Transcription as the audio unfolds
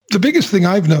the biggest thing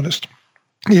I've noticed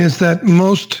is that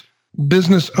most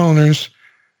business owners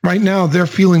right now, they're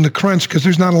feeling the crunch because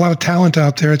there's not a lot of talent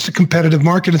out there. It's a competitive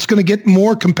market. It's going to get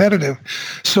more competitive.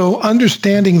 So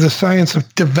understanding the science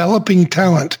of developing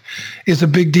talent is a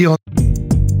big deal.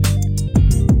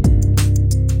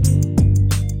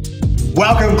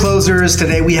 Welcome, closers.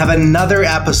 Today we have another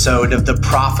episode of the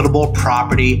Profitable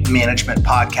Property Management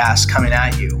Podcast coming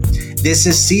at you. This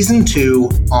is season 2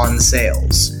 on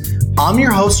sales. I'm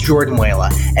your host, Jordan Muela,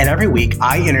 and every week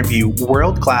I interview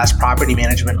world-class property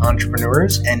management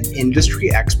entrepreneurs and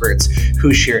industry experts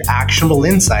who share actionable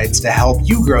insights to help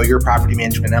you grow your property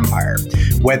management empire.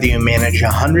 Whether you manage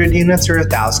 100 units or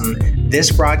 1,000,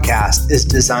 this broadcast is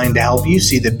designed to help you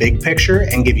see the big picture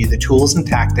and give you the tools and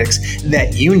tactics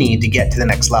that you need to get to the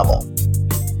next level.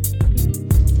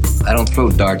 I don't throw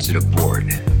darts at a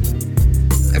board.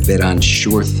 I bet on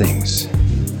sure things.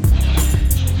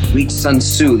 Read Sun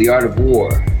Tzu, The Art of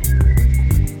War.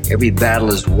 Every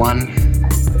battle is won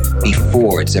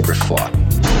before it's ever fought.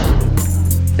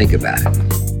 Think about it.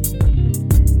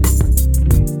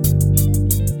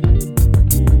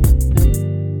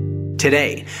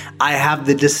 Today, I have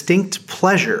the distinct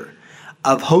pleasure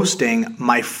of hosting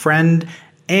my friend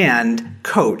and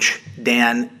coach,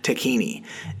 Dan Tocchini.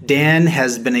 Dan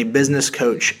has been a business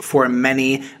coach for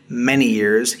many, many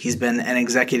years. He's been an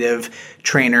executive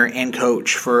trainer and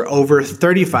coach for over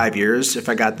 35 years, if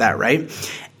I got that right.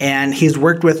 And he's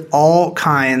worked with all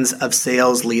kinds of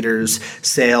sales leaders,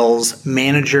 sales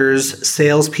managers,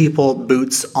 salespeople,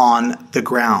 boots on the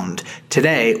ground.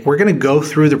 Today, we're going to go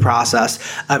through the process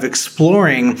of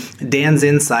exploring Dan's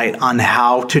insight on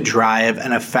how to drive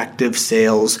an effective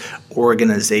sales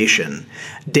organization.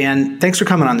 Dan, thanks for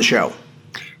coming on the show.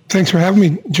 Thanks for having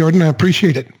me, Jordan. I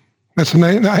appreciate it.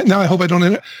 Now I hope I don't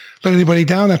let anybody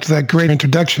down after that great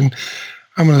introduction.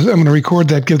 I'm gonna record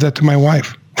that, give that to my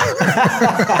wife.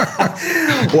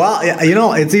 Well, you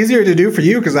know, it's easier to do for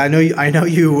you because I know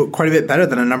you quite a bit better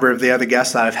than a number of the other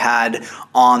guests that I've had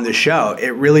on the show. It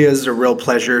really is a real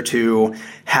pleasure to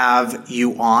have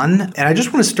you on. And I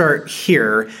just want to start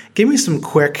here. Give me some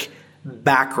quick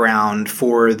background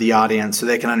for the audience so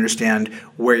they can understand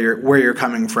where you're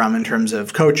coming from in terms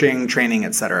of coaching, training,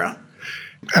 etc.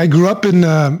 I grew up in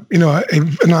an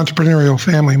entrepreneurial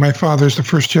family. My father's the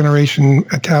first generation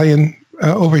Italian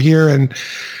over here,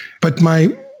 but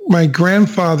my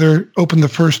grandfather opened the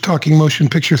first talking motion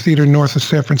picture theater north of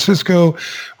San Francisco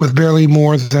with barely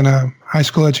more than a high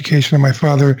school education, and my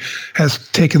father has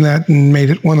taken that and made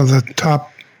it one of the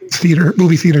top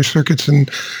movie theater circuits in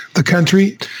the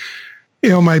country. You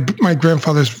know, my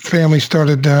grandfather's family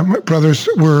started, my brothers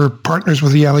were partners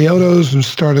with the Aliotos and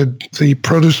started the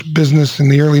produce business in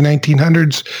the early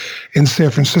 1900s in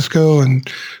San Francisco.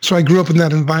 And so I grew up in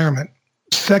that environment.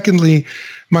 Secondly,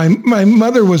 my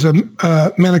mother was a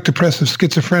manic depressive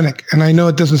schizophrenic. And I know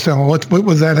it doesn't sound, what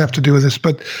would that have to do with this?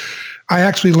 But I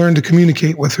actually learned to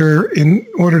communicate with her in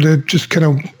order to just kind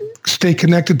of stay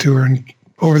connected to her. And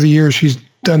over the years, she's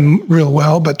done real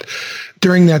well. But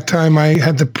during that time, I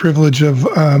had the privilege of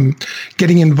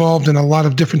getting involved in a lot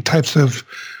of different types of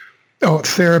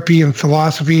therapy and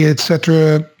philosophy, et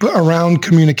cetera, around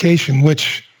communication,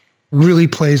 which really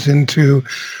plays into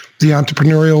the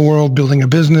entrepreneurial world, building a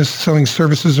business, selling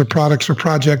services or products or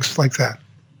projects like that.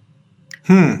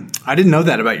 I didn't know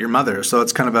that about your mother. So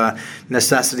it's kind of a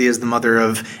necessity as the mother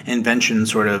of invention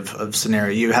sort of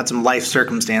scenario. You had some life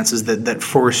circumstances that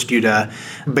forced you to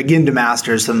begin to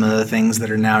master some of the things that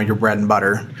are now your bread and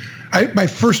butter. My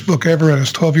first book I ever read, I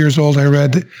was 12 years old. I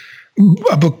read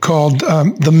a book called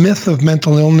The Myth of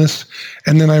Mental Illness.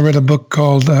 And then I read a book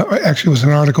called, actually it was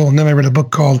an article, and then I read a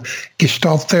book called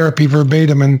Gestalt Therapy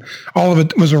Verbatim. And all of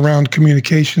it was around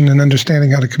communication and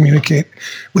understanding how to communicate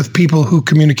with people who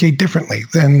communicate differently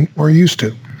than we're used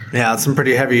to. Yeah, it's some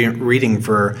pretty heavy reading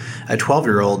for a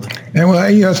 12-year-old. And well,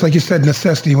 you know, it's like you said,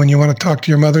 necessity. When you want to talk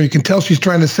to your mother, you can tell she's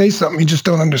trying to say something. You just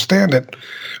don't understand it,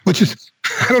 which is,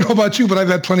 I don't know about you, but I've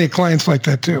had plenty of clients like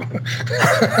that too.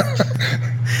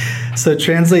 So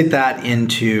translate that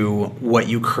into what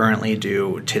you currently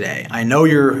do today. I know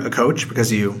you're a coach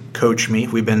because you coach me.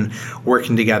 We've been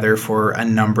working together for a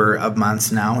number of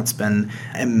months now. It's been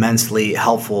immensely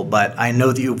helpful, but I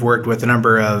know that you've worked with a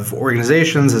number of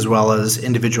organizations as well as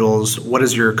individuals. What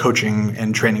does your coaching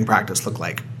and training practice look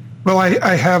like? Well,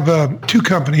 I have 2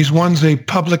 companies. One's a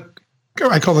public,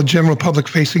 I call it general public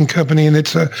facing company, and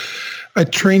it's a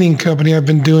training company I've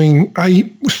been doing. I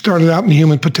started out in the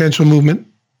human potential movement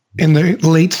in the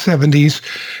late 70s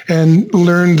and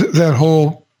learned that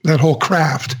whole that whole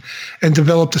craft and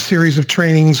developed a series of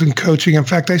trainings and coaching. In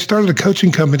fact, I started a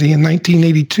coaching company in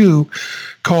 1982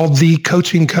 called The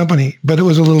Coaching Company, but it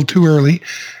was a little too early.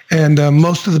 And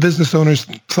most of the business owners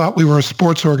thought we were a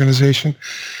sports organization.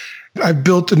 I've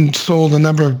built and sold a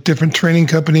number of different training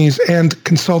companies and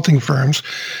consulting firms.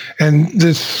 And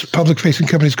this public-facing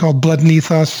company is called Blood and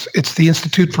Ethos. It's the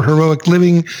Institute for Heroic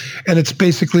Living. And it's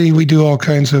basically, we do all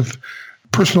kinds of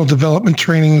personal development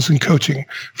trainings and coaching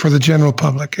for the general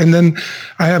public. And then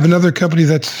I have another company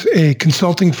that's a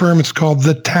consulting firm. It's called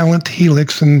The Talent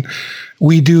Helix. And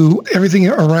we do everything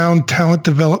around talent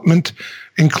development,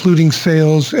 including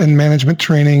sales and management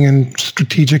training and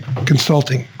strategic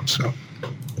consulting.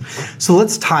 So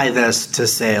let's tie this to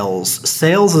sales.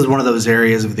 Sales is one of those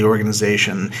areas of the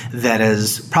organization that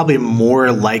is probably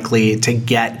more likely to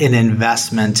get an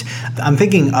investment. I'm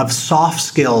thinking of soft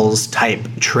skills type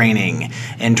training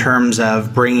in terms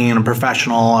of bringing in a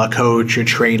professional, a coach, a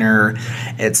trainer,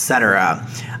 etc.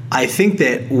 I think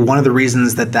that one of the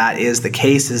reasons that is the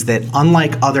case is that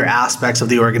unlike other aspects of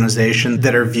the organization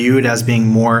that are viewed as being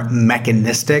more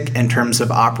mechanistic in terms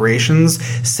of operations,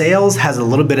 sales has a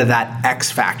little bit of that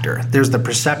X factor. There's the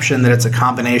perception that it's a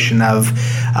combination of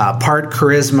part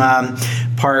charisma,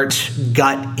 part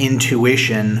gut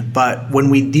intuition, but when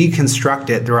we deconstruct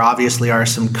it, there obviously are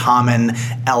some common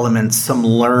elements, some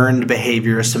learned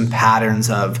behaviors, some patterns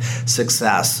of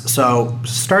success. So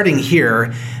starting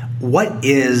here, what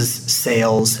is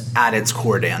sales at its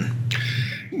core, Dan?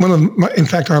 In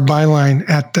fact, our byline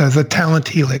at the Talent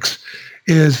Helix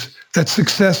is that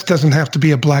success doesn't have to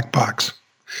be a black box.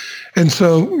 And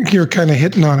so you're kind of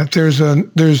hitting on it. There's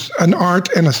an art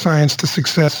and a science to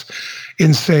success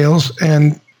in sales.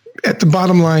 And at the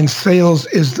bottom line, sales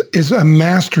is a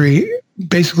mastery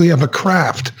basically of a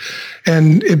craft.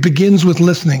 And it begins with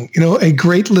listening. A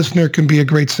great listener can be a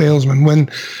great salesman.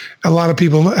 When a lot of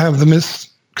people have the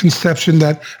misconception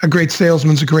that a great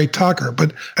salesman's a great talker,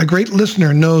 but a great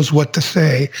listener knows what to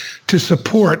say to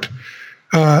support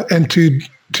and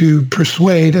to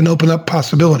persuade and open up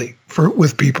possibility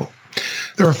with people.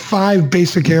 There are 5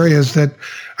 basic areas that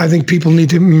I think people need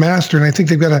to master, and I think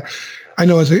they've got to. I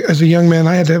know as a young man,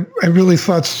 I really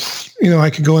thought I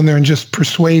could go in there and just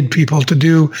persuade people to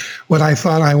do what I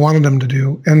thought I wanted them to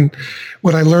do. And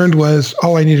what I learned was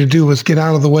all I needed to do was get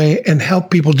out of the way and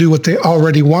help people do what they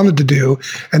already wanted to do.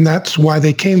 And that's why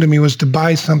they came to me, was to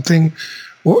buy something,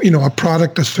 or, a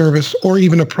product, a service, or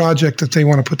even a project that they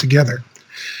want to put together.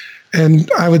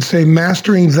 And I would say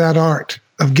mastering that art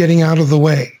of getting out of the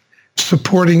way,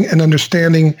 supporting and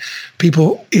understanding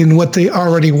people in what they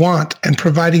already want and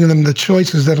providing them the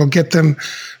choices that'll get them,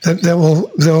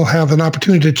 they'll have an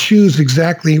opportunity to choose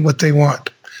exactly what they want.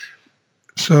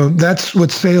 So that's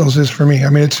what sales is for me. I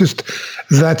mean, it's just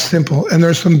that simple. And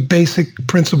there's some basic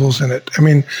principles in it. I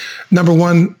mean, number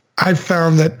one, I've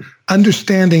found that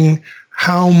understanding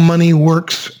how money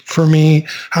works for me,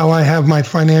 how I have my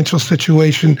financial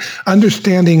situation,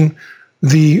 understanding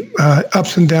the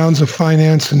ups and downs of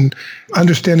finance and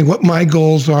understanding what my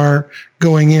goals are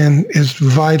going in is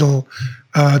vital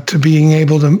to being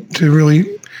able to really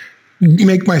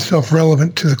make myself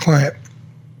relevant to the client.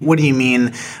 What do you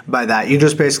mean by that? You're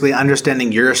just basically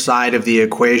understanding your side of the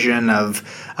equation of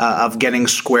getting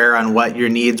square on what your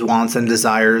needs, wants, and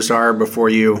desires are before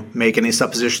you make any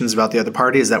suppositions about the other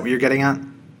party. Is that what you're getting at?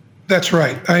 That's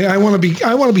right. I want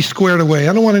to be squared away.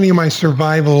 I don't want any of my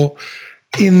survival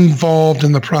involved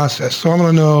in the process. So I want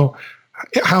to know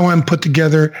how I'm put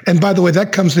together. And by the way,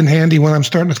 that comes in handy when I'm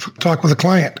starting to talk with a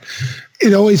client.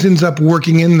 It always ends up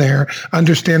working in there,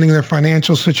 understanding their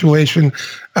financial situation,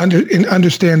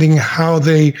 understanding how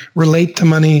they relate to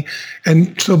money.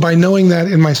 And so by knowing that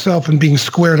in myself and being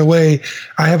squared away,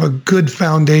 I have a good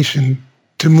foundation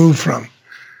to move from.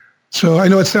 So I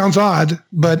know it sounds odd,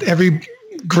 but every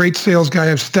great sales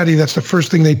guy I've studied, that's the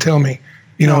first thing they tell me.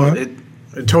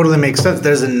 It totally makes sense.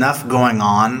 There's enough going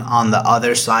on the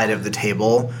other side of the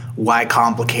table. Why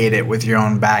complicate it with your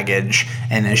own baggage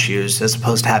and issues as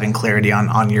opposed to having clarity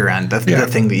on your end, the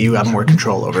thing that you have more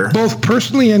control over? Both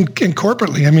personally and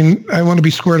corporately. I mean, I want to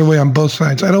be squared away on both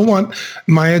sides. I don't want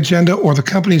my agenda or the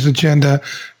company's agenda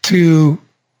to,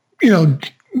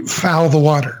 foul the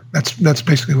water. That's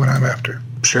basically what I'm after.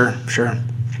 Sure.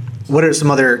 What are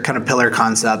some other kind of pillar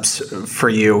concepts for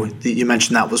you? You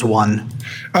mentioned that was one.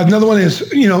 Another one is,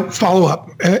 follow-up.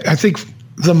 I think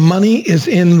the money is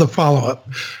in the follow-up.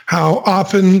 How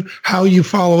often, how you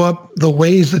follow up, the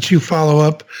ways that you follow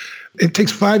up. It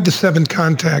takes 5 to 7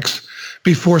 contacts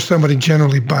before somebody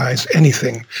generally buys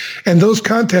anything. And those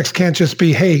contacts can't just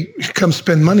be, hey, come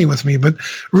spend money with me, but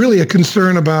really a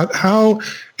concern about how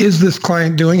is this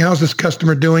client doing? How's this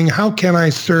customer doing? How can I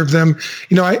serve them?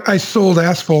 I sold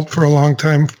asphalt for a long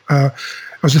time. I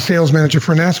was a sales manager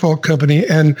for an asphalt company,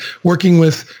 and working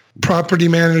with property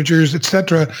managers, et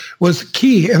cetera, was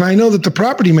key. And I know that the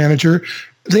property manager,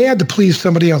 they had to please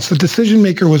somebody else. The decision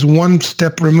maker was one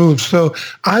step removed. So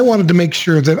I wanted to make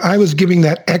sure that I was giving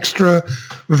that extra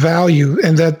value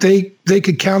and that they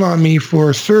could count on me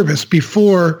for service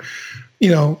before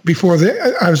I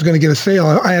was going to get a sale.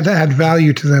 I had to add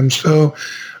value to them. So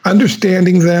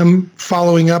understanding them,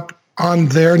 following up on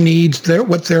their needs,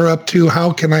 what they're up to,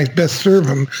 how can I best serve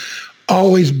them,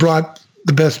 always brought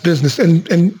the best business.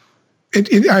 And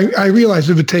I realized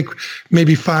it would take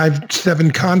maybe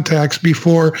 5-7 contacts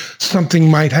before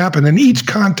something might happen. And each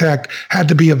contact had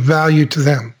to be of value to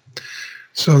them.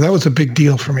 So that was a big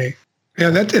deal for me. Yeah,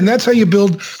 that's how you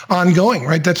build ongoing,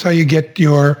 right? That's how you get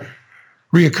your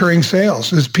reoccurring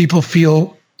sales, is people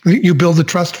feel you build the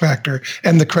trust factor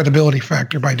and the credibility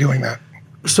factor by doing that.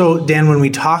 So, Dan, when we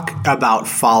talk about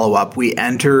follow-up, we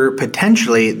enter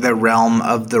potentially the realm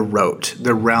of the rote,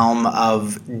 the realm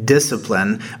of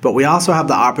discipline, but we also have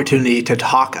the opportunity to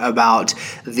talk about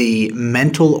the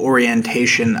mental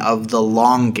orientation of the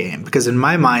long game. Because in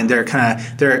my mind, there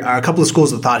are a couple of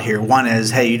schools of thought here. One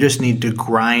is, hey, you just need to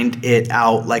grind it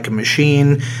out like a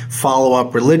machine, follow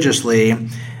up religiously,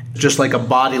 just like a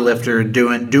body lifter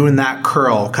doing that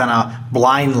curl kind of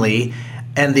blindly.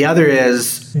 And the other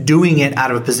is doing it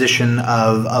out of a position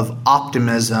of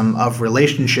optimism, of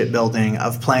relationship building,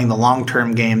 of playing the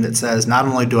long-term game that says, not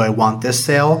only do I want this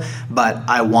sale, but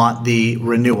I want the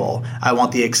renewal. I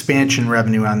want the expansion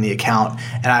revenue on the account,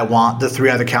 and I want the 3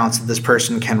 other accounts that this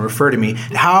person can refer to me.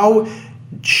 How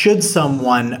should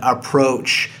someone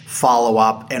approach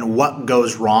follow-up, and what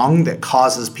goes wrong that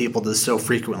causes people to so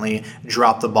frequently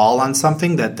drop the ball on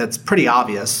something that's pretty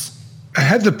obvious? I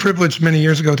had the privilege many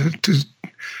years ago to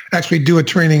actually do a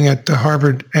training at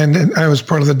Harvard, and I was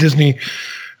part of the Disney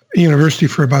University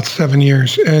for about 7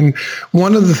 years. And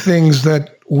one of the things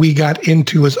that we got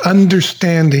into was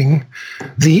understanding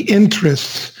the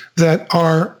interests that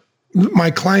are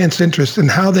my clients' interests and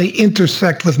how they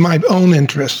intersect with my own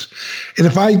interests. And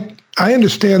if I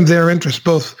understand their interests,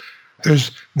 both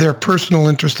there's their personal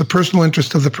interest, the personal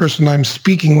interest of the person I'm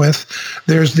speaking with,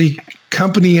 there's the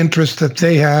company interest that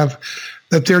they have,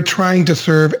 that they're trying to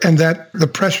serve, and that the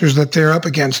pressures that they're up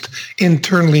against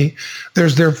internally,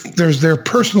 there's their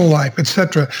personal life,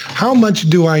 etc. How much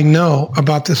do I know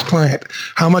about this client?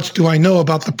 How much do I know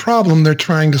about the problem they're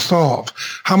trying to solve?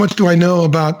 How much do I know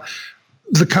about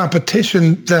the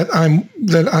competition that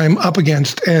I'm up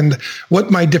against, and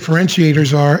what my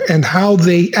differentiators are, and how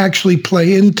they actually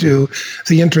play into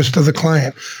the interest of the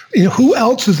client? Who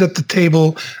else is at the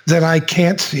table that I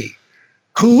can't see?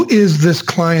 Who is this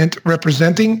client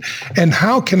representing, and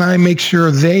how can I make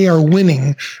sure they are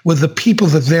winning with the people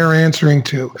that they're answering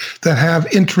to, that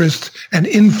have interest and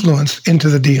influence into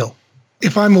the deal?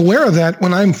 If I'm aware of that,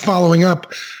 when I'm following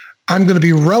up, I'm going to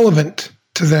be relevant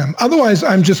to them. Otherwise,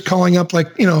 I'm just calling up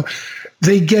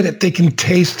they get it. They can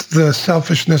taste the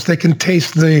selfishness. They can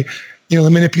taste the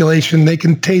manipulation. They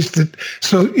can taste it.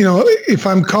 So, if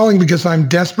I'm calling because I'm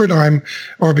desperate,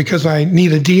 or because I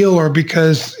need a deal, or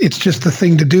because it's just the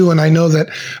thing to do, and I know that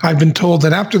I've been told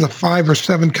that after the 5 or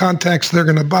 7 contacts they're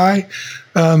going to buy,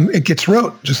 it gets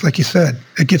rote, just like you said.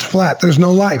 It gets flat. There's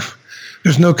no life.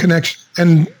 There's no connection.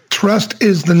 And trust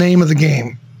is the name of the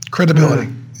game.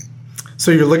 Credibility.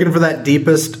 So you're looking for that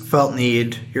deepest felt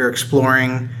need. You're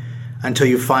exploring until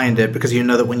you find it, because you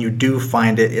know that when you do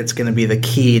find it, it's going to be the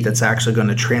key that's actually going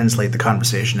to translate the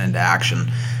conversation into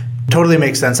action. Totally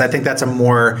makes sense. I think that's a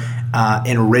more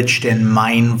enriched and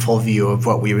mindful view of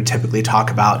what we would typically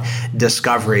talk about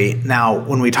discovery. Now,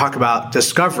 when we talk about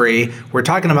discovery, we're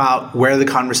talking about where the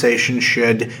conversation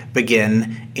should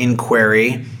begin,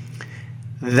 inquiry.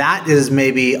 That is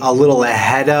maybe a little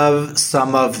ahead of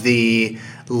some of the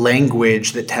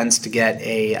language that tends to get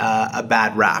a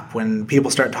bad rap. When people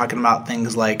start talking about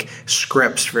things like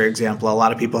scripts, for example, a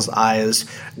lot of people's eyes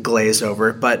glaze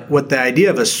over. But what the idea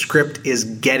of a script is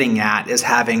getting at is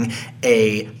having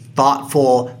a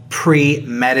thoughtful,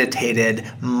 premeditated,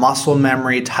 muscle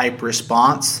memory type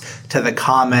response to the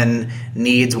common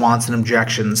needs, wants, and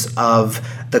objections of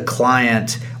the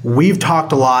client. We've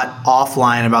talked a lot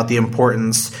offline about the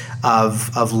importance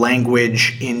of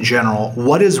language in general.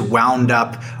 What is wound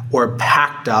up or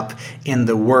packed up in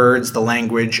the words, the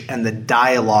language, and the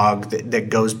dialogue that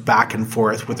goes back and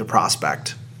forth with the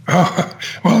prospect? Oh,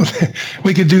 well,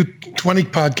 we could do 20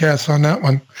 podcasts on that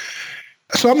one.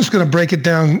 So I'm just going to break it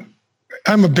down.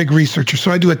 I'm a big researcher,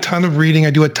 so I do a ton of reading.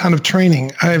 I do a ton of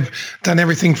training. I've done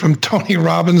everything from Tony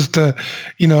Robbins to,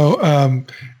 Grant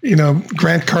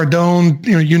Cardone,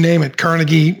 you name it,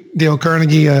 Dale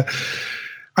Carnegie.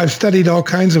 I've studied all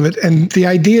kinds of it. And the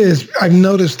idea is, I've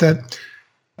noticed that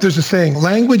there's a saying,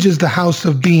 language is the house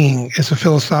of being. It's a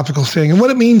philosophical saying. And what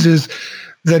it means is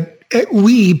that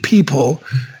we people,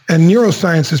 and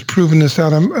neuroscience has proven this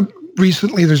out.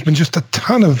 Recently, there's been just a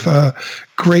ton of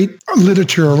great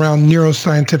literature around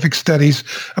neuroscientific studies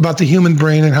about the human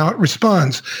brain and how it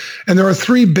responds. And there are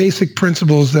three basic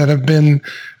principles that have been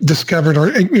discovered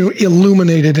or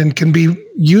illuminated and can be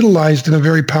utilized in a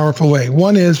very powerful way.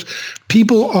 One is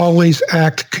people always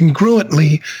act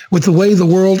congruently with the way the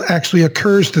world actually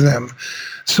occurs to them.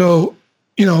 So,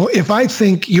 if I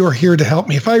think you're here to help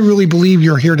me, if I really believe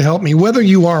you're here to help me, whether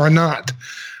you are or not,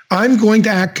 I'm going to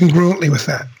act congruently with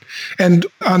that. And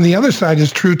on the other side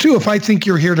is true too. If I think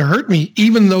you're here to hurt me,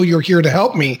 even though you're here to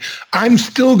help me, I'm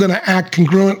still going to act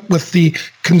congruent with the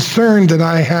concern that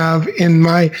I have in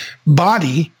my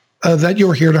body that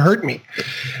you're here to hurt me.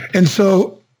 And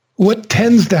so what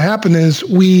tends to happen is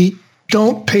we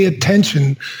don't pay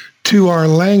attention to our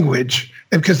language,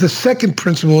 because the second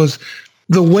principle is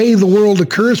the way the world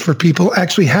occurs for people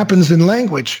actually happens in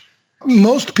language.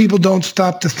 Most people don't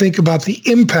stop to think about the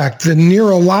impact, the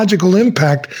neurological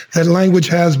impact that language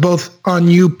has both on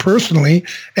you personally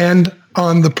and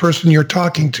on the person you're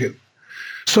talking to.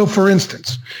 So for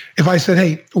instance, if I said,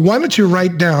 hey, why don't you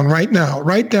write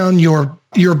down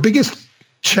your biggest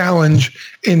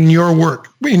challenge in your work,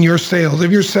 in your sales. If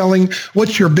you're selling,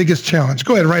 what's your biggest challenge?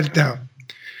 Go ahead, write it down.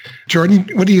 Jordan,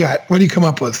 what do you got? What do you come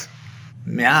up with?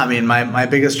 Yeah, my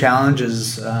biggest challenge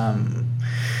is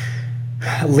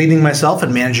leading myself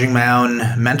and managing my own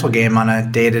mental game on a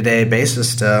day-to-day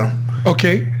basis.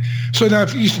 Okay. So now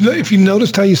if you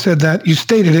noticed how you said that, you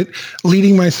stated it,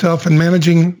 leading myself and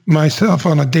managing myself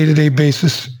on a day-to-day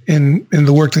basis in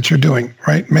the work that you're doing,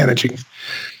 right? Managing,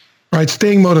 right?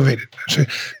 Staying motivated. So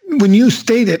when you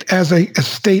state it as a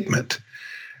statement,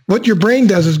 what your brain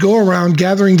does is go around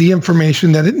gathering the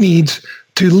information that it needs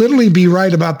to literally be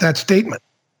right about that statement.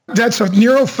 That's a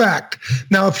neuro fact.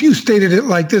 Now, if you stated it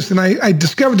like this, and I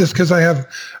discovered this because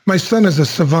my son is a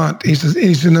savant.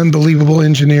 He's an unbelievable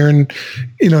engineer, and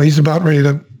he's about ready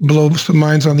to blow some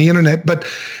minds on the internet. But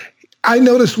I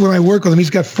noticed when I work with him, he's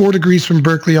got 4 degrees from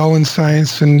Berkeley, all in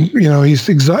science, and he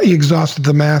exhausted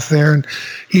the math there, and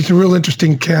he's a real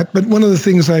interesting cat. But one of the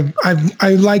things I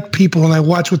like people, and I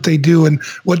watch what they do and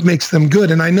what makes them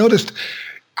good. And I noticed.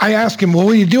 I ask him, well,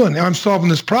 what are you doing? I'm solving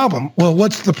this problem. Well,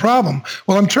 what's the problem?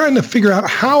 Well, I'm trying to figure out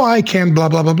how I can blah,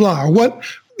 blah, blah, blah. Or what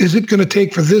is it going to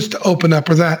take for this to open up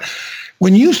or that?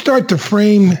 When you start to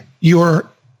frame your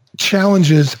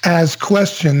challenges as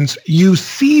questions, you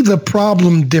see the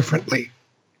problem differently.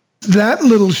 That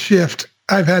little shift,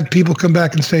 I've had people come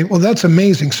back and say, well, that's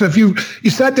amazing. So if you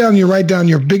sat down and you write down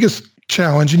your biggest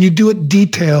challenge and you do it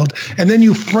detailed, and then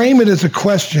you frame it as a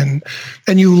question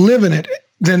and you live in it,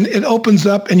 then it opens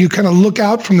up and you kind of look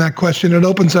out from that question. It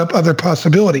opens up other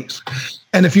possibilities.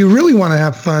 And if you really want to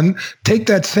have fun, take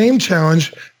that same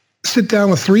challenge, sit down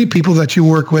with 3 people that you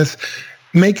work with,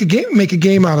 make a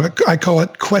game out of it. I call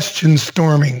it question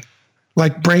storming,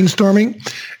 like brainstorming.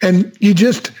 And you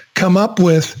just come up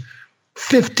with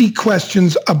 50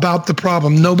 questions about the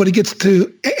problem. Nobody gets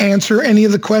to answer any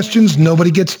of the questions.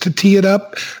 Nobody gets to tee it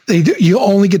up. You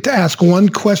only get to ask one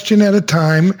question at a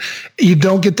time. You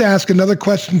don't get to ask another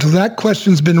question until that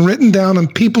question's been written down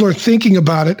and people are thinking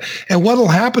about it. And what will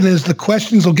happen is the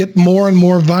questions will get more and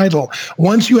more vital.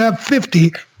 Once you have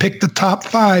 50, pick the top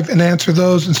 5 and answer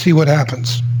those and see what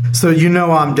happens. So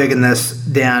I'm digging this,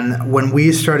 Dan. When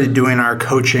we started doing our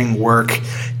coaching work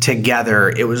together,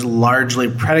 it was largely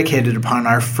predicated upon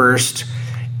our first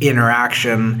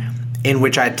interaction in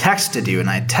which I tested you. And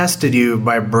I tested you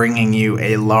by bringing you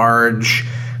a large,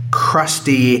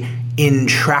 crusty,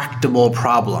 intractable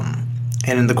problem.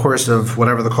 And in the course of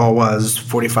whatever the call was,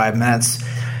 45 minutes,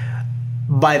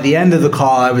 by the end of the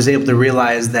call, I was able to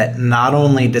realize that not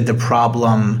only did the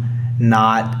problem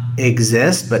not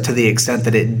exist, but to the extent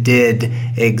that it did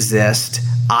exist,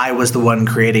 I was the one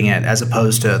creating it as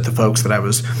opposed to the folks that I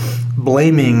was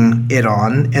blaming it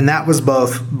on. And that was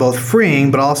both freeing,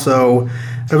 but also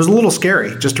It was a little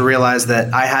scary just to realize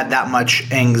that I had that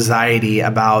much anxiety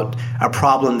about a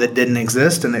problem that didn't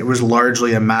exist, and it was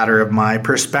largely a matter of my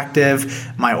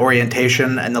perspective, my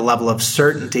orientation, and the level of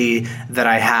certainty that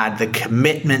I had, the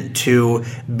commitment to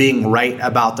being right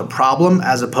about the problem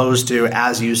as opposed to,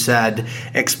 as you said,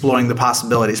 exploring the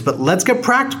possibilities. But let's get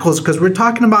practical because we're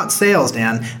talking about sales,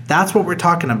 Dan. That's what we're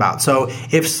talking about. So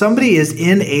if somebody is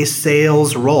in a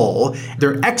sales role,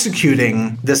 they're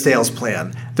executing the sales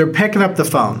plan, they're picking up the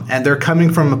phone, and they're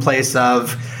coming from a place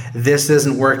of this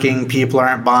isn't working, people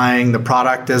aren't buying, the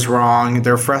product is wrong,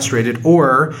 they're frustrated,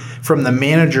 or from the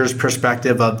manager's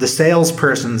perspective of the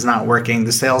salesperson's not working,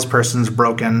 the salesperson's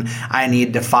broken, I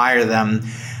need to fire them.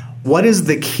 What is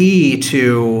the key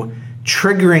to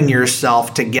triggering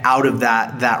yourself to get out of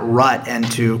that rut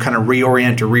and to kind of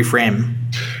reorient or reframe?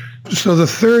 So the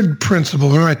third principle,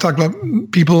 remember I talked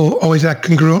about people always act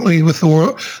congruently with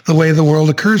the way the world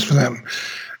occurs for them.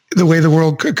 The way the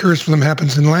world occurs for them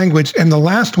happens in language. And the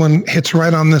last one hits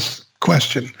right on this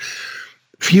question.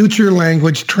 Future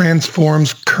language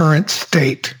transforms current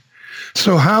state.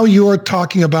 So how you're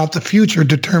talking about the future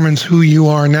determines who you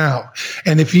are now.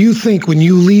 And if you think when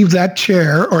you leave that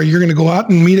chair or you're going to go out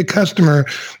and meet a customer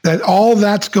that all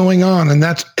that's going on and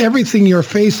that's everything you're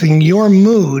facing, your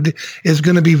mood is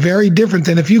going to be very different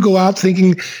than if you go out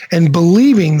thinking and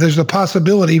believing there's a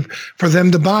possibility for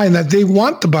them to buy and that they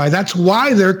want to buy. That's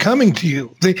why they're coming to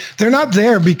you. They're not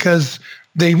there because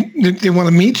they want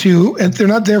to meet you, and they're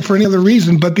not there for any other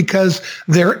reason, but because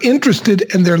they're interested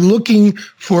and they're looking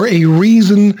for a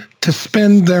reason to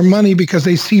spend their money because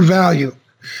they see value.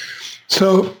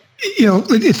 So,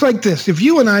 it's like this. If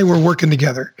you and I were working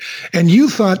together and you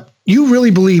thought you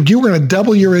really believed you were going to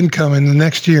double your income in the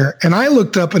next year, and I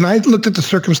looked up and I looked at the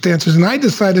circumstances and I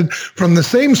decided from the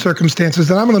same circumstances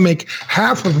that I'm going to make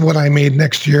half of what I made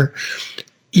next year,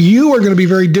 you are going to be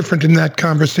very different in that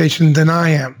conversation than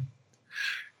I am.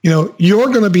 You're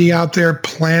going to be out there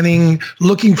planning,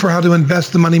 looking for how to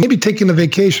invest the money, maybe taking a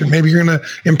vacation. Maybe you're going to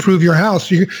improve your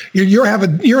house. You're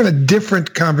in a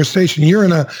different conversation. You're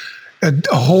in a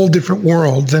whole different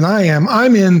world than I am.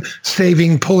 I'm in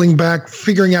saving, pulling back,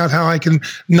 figuring out how I can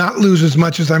not lose as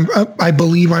much as I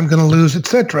believe I'm going to lose,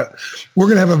 etc. We're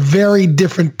going to have a very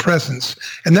different presence.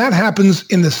 And that happens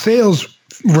in the sales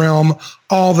realm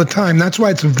all the time. That's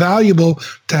why it's valuable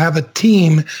to have a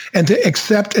team and to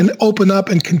accept and open up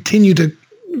and continue to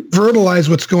verbalize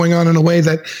what's going on in a way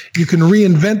that you can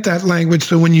reinvent that language.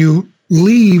 So when you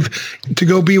leave to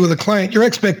go be with a client, your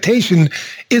expectation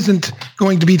isn't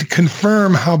going to be to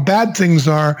confirm how bad things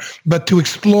are, but to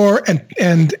explore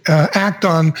and act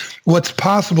on what's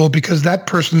possible because that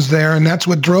person's there and that's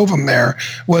what drove them there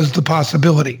was the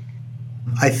possibility.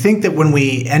 I think that when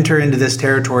we enter into this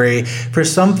territory, for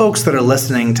some folks that are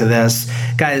listening to this,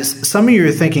 guys, some of you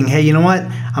are thinking, hey, you know what?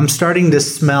 I'm starting to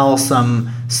smell some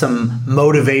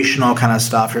motivational kind of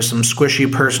stuff or some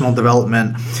squishy personal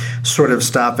development sort of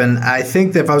stuff. And I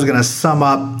think that if I was going to sum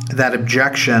up that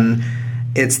objection,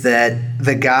 it's that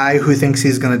the guy who thinks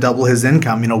he's going to double his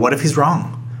income, what if he's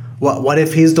wrong? What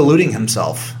if he's deluding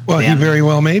himself? Well, he very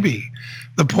well may be.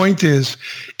 The point is,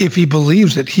 if he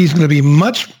believes it, he's going to be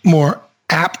much more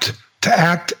apt to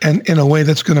act and in a way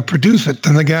that's going to produce it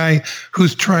than the guy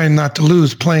who's trying not to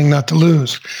lose, playing not to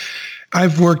lose.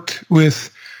 I've worked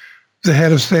with the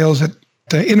head of sales at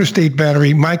Interstate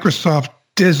Battery, Microsoft,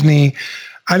 Disney.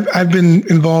 I've been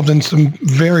involved in some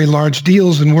very large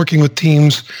deals and working with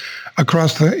teams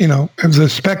across the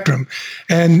spectrum.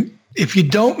 And if you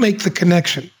don't make the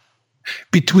connection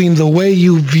between the way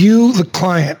you view the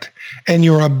client and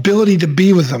your ability to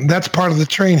be with them, that's part of the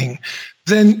training,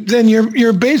 then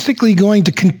you're basically going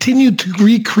to continue to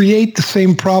recreate the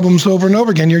same problems over and over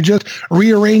again. You're just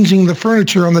rearranging the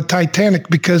furniture on the Titanic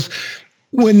because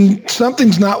when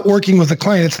something's not working with a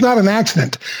client, it's not an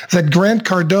accident that Grant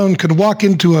Cardone could walk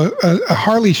into a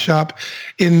Harley shop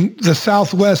in the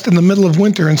Southwest in the middle of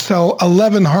winter and sell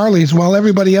 11 Harleys while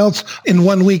everybody else in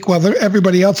 1 week, while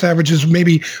everybody else averages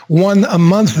maybe one a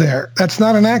month there. That's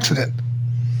not an accident.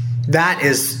 That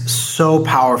is so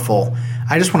powerful.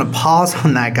 I just want to pause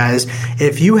on that, guys.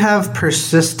 If you have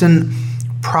persistent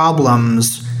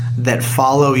problems that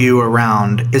follow you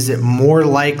around, is it more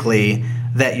likely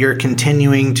that you're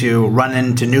continuing to run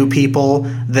into new people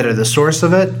that are the source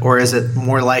of it? Or is it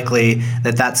more likely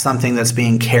that that's something that's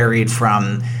being carried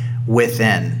from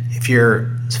within? If you're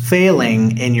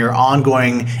failing in your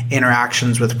ongoing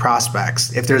interactions with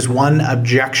prospects, if there's one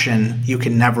objection you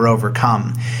can never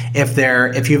overcome,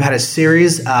 if you've had a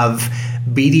series of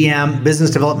BDM,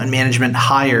 business development management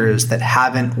hires that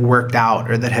haven't worked out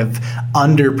or that have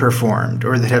underperformed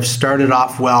or that have started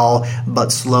off well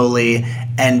but slowly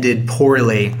ended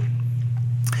poorly.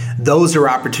 Those are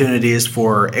opportunities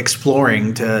for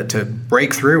exploring to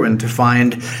break through and to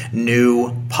find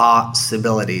new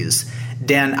possibilities.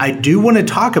 Dan, I do want to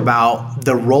talk about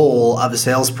the role of a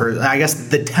salesperson, I guess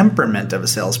the temperament of a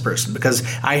salesperson, because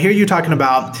I hear you talking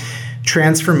about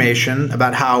transformation,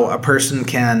 about how a person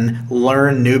can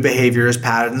learn new behaviors,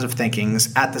 patterns of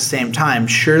thinkings. At the same time,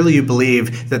 surely you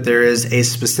believe that there is a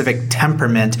specific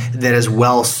temperament that is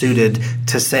well suited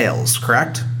to sales,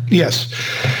 correct? Yes.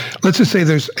 Let's just say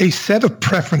there's a set of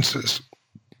preferences.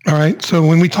 All right. So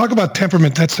when we talk about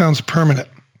temperament, that sounds permanent.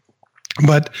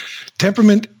 But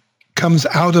temperament comes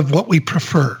out of what we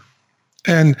prefer.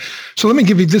 And so let me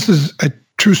give you, this is a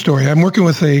true story. I'm working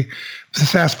with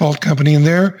this asphalt company, and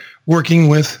they're working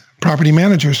with property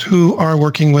managers who are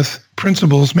working with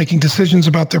principals making decisions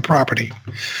about their property.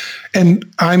 And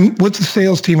I'm with the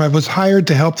sales team. I was hired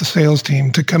to help the sales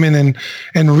team to come in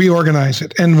and reorganize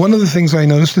it. And one of the things I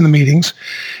noticed in the meetings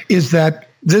is that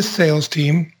this sales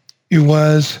team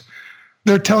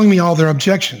they're telling me all their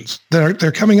objections that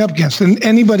they're coming up against. And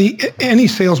any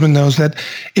salesman knows that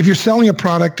if you're selling a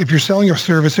product, if you're selling a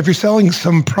service, if you're selling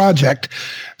some project,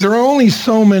 there are only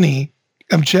so many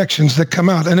objections that come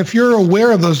out. And if you're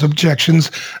aware of those objections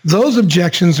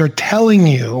are telling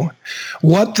you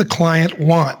what the client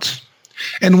wants.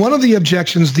 And one of the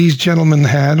objections these gentlemen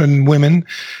had, and women,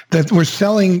 that were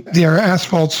selling their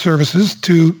asphalt services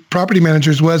to property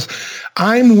managers was,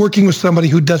 I'm working with somebody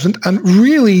who doesn't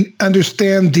really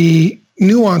understand the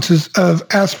nuances of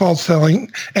asphalt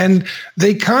selling, and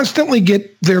they constantly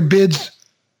get their bids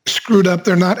screwed up.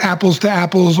 They're not apples to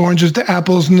apples, oranges to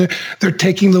apples, and they're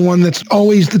taking the one that's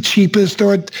always the cheapest,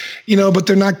 but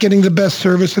they're not getting the best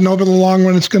service, and over the long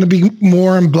run, it's going to be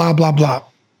more and blah, blah, blah.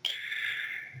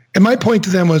 And my point to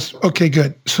them was, okay,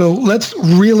 good. So let's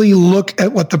really look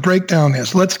at what the breakdown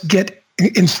is. Let's get,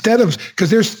 because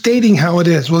they're stating how it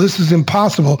is. Well, this is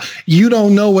impossible. You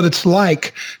don't know what it's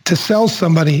like to sell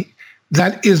somebody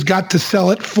that is got to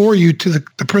sell it for you to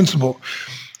the principal.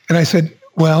 And I said,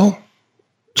 well,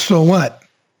 so what?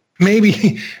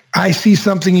 Maybe I see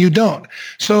something you don't.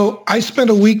 So I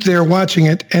spent a week there watching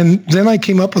it, and then I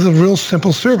came up with a real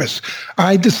simple service.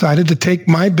 I decided to take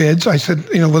my bids. I said,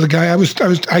 with a guy,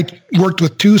 I worked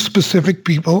with two specific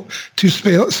people, two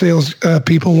sales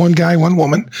people, one guy, one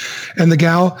woman, and the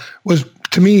gal was,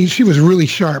 to me, she was really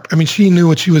sharp. I mean, she knew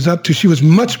what she was up to. She was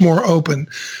much more open.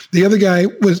 The other guy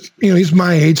was, he's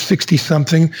my age,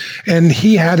 60-something, and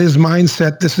he had his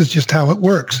mindset, this is just how it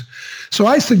works. So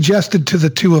I suggested to the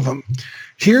two of them,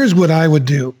 here's what I would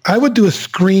do. I would do a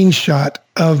screenshot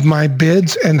of my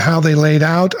bids and how they laid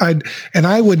out.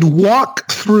 I would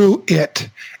walk through it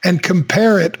and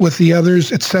compare it with the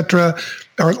others, et cetera,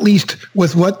 or at least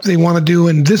with what they want to do.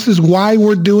 And this is why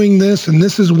we're doing this, and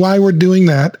this is why we're doing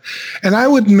that. And I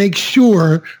would make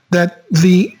sure that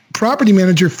the property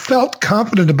manager felt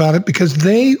confident about it, because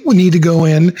they need to go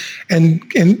in and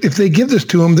if they give this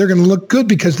to them, they're going to look good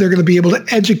because they're going to be able to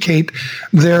educate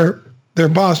their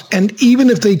boss. And even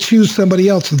if they choose somebody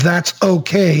else, that's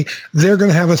okay. They're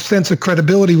going to have a sense of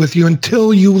credibility with you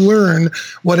until you learn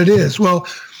what it is. Well,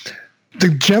 the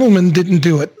gentleman didn't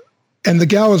do it. And the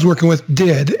gal I was working with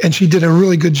did, and she did a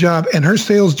really good job. And her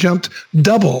sales jumped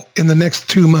double in the next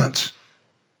 2 months.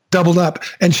 Doubled up.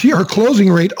 And her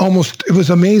closing rate it was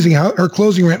amazing how her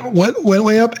closing rate went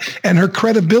way up, and her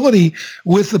credibility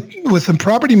with the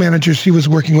property managers she was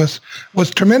working with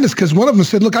was tremendous, because one of them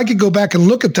said, look, I could go back and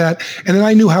look at that, and then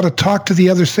I knew how to talk to the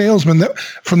other salesmen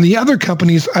from the other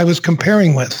companies I was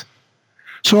comparing with.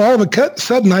 So all of a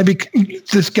sudden,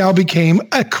 this gal became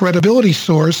a credibility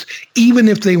source, even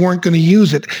if they weren't going to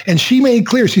use it. And she made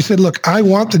clear, she said, look, I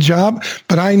want the job,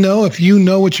 but I know if you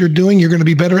know what you're doing, you're going to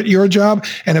be better at your job.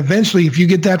 And eventually, if you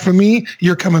get that from me,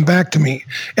 you're coming back to me.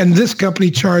 And this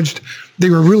company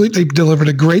they delivered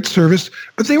a great service,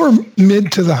 but they were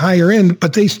mid to the higher end,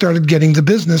 but they started getting the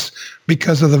business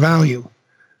because of the value.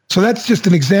 So that's just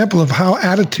an example of how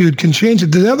attitude can change it.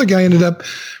 The other guy ended up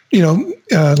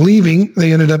leaving.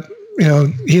 He ended up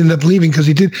leaving because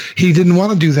he didn't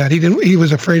want to do that. He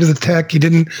was afraid of the tech. He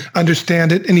didn't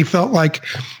understand it, and he felt like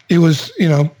it was,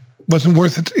 wasn't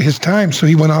worth his time. So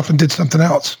he went off and did something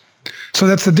else. So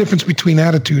that's the difference between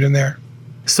attitude in there.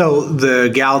 So the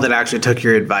gal that actually took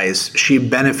your advice, she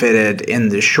benefited in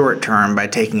the short term by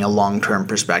taking a long-term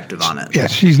perspective on it. Yeah,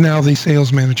 she's now the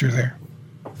sales manager there.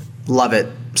 Love it.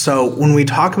 So when we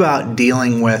talk about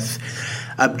dealing with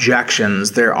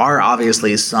objections, there are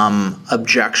obviously some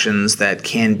objections that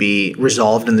can be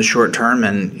resolved in the short term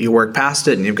and you work past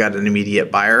it and you've got an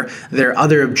immediate buyer. There are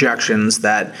other objections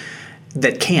that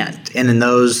can't. And in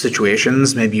those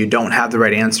situations, maybe you don't have the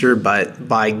right answer, but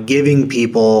by giving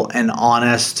people an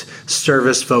honest,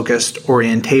 service-focused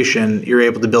orientation, you're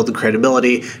able to build the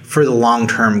credibility for the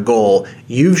long-term goal.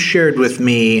 You've shared with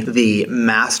me the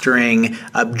Mastering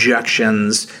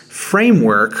Objections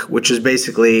framework, which is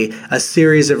basically a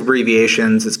series of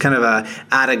abbreviations. It's kind of a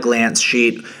at-a-glance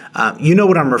sheet. You know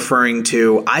what I'm referring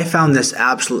to. I found this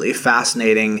absolutely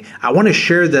fascinating. I want to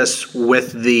share this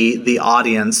with the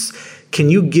audience. Can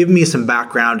you give me some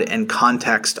background and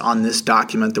context on this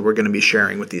document that we're going to be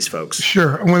sharing with these folks?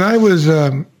 Sure. When I was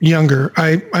younger,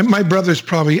 my brother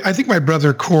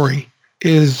Corey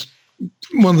is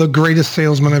one of the greatest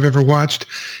salesmen I've ever watched.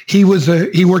 He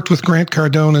worked with Grant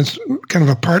Cardone as kind of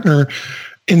a partner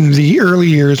in the early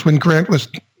years when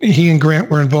he and Grant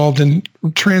were involved in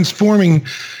transforming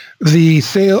the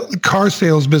car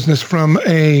sales business from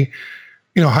a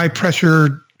high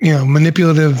pressure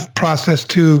manipulative process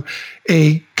to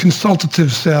a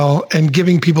consultative sell and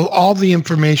giving people all the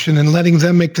information and letting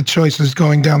them make the choices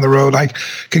going down the road. I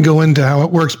can go into how it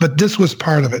works, but this was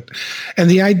part of it. And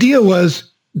the idea was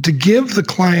to give the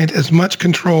client as much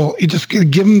control. You just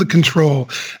give them the control.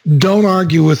 Don't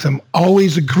argue with them.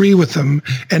 Always agree with them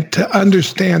and to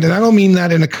understand. And I don't mean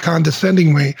that in a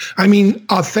condescending way. I mean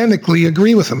authentically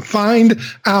agree with them. Find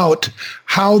out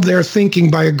how they're thinking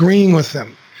by agreeing with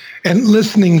them and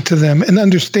listening to them and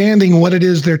understanding what it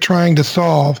is they're trying to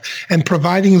solve and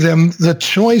providing them the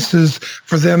choices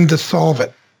for them to solve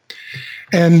it.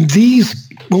 And these,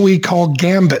 what we call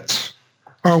gambits,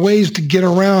 are ways to get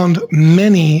around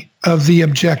many of the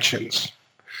objections.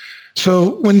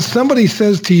 So when somebody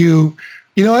says to you,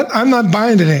 you know what, I'm not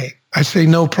buying today, I say,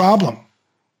 no problem.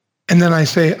 And then I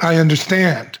say, I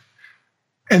understand.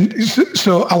 And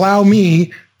so allow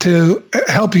me to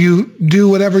help you do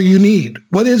whatever you need.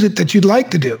 What is it that you'd like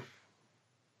to do?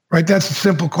 Right? That's a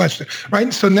simple question,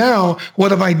 right? So now,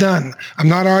 what have I done? I'm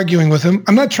not arguing with him.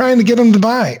 I'm not trying to get him to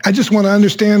buy. I just want to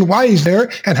understand why he's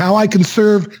there and how I can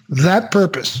serve that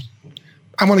purpose.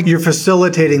 You're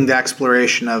facilitating the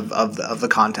exploration of the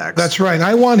context. That's right.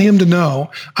 I want him to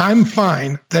know I'm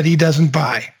fine that he doesn't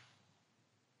buy.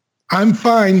 I'm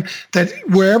fine that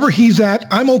wherever he's at,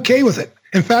 I'm okay with it.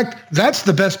 In fact, that's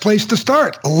the best place to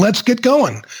start. Let's get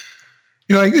going.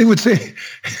 It would say,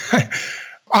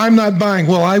 I'm not buying.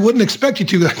 Well, I wouldn't expect you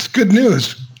to. That's good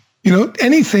news.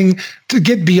 Anything to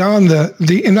get beyond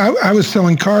and I was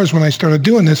selling cars when I started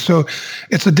doing this, so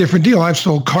it's a different deal. I've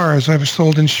sold cars. I've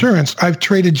sold insurance. I've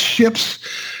traded ships.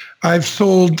 I've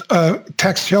sold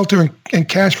tax shelter and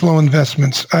cash flow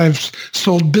investments. I've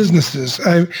sold businesses.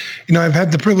 I've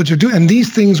had the privilege of doing, and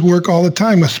these things work all the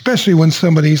time, especially when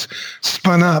somebody's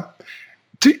spun up.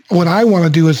 What I want to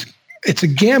do is, it's a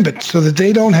gambit so that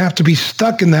they don't have to be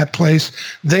stuck in that place.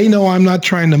 They know I'm not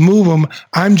trying to move them.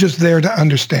 I'm just there to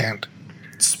understand.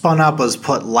 Spun up was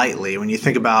put lightly. When you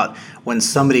think about when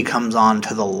somebody comes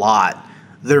onto the lot,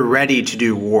 they're ready to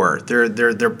do war.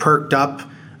 They're perked up.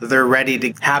 They're ready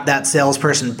to have that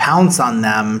salesperson pounce on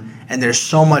them, and there's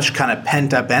so much kind of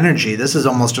pent-up energy. This is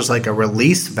almost just like a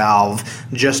release valve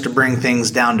just to bring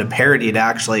things down to parity to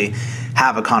actually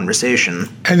have a conversation.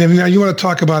 And then now you want to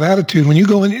talk about attitude. When you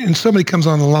go in and somebody comes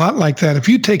on the lot like that, if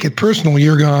you take it personal,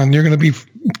 you're gone. You're going to be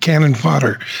cannon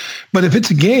fodder. But if it's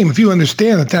a game, if you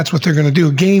understand that that's what they're going to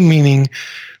do, game meaning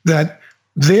that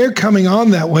they're coming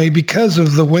on that way because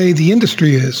of the way the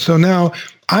industry is. So now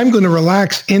I'm going to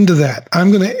relax into that.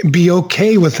 I'm going to be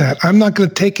okay with that. I'm not going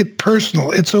to take it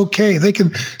personal. It's okay. They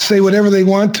can say whatever they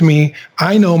want to me.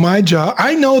 I know my job.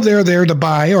 I know they're there to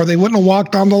buy, or they wouldn't have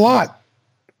walked on the lot.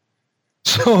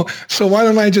 So why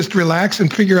don't I just relax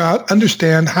and figure out,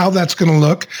 understand how that's going to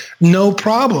look? No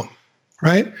problem,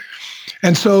 right?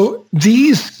 And so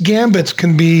these gambits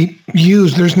can be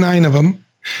used. There's 9 of them.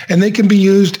 And they can be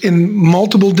used in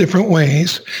multiple different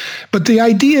ways. But the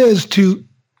idea is to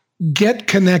get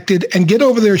connected and get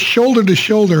over there shoulder to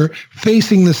shoulder,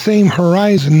 facing the same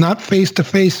horizon, not face to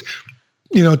face,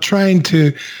 trying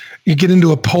to get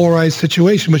into a polarized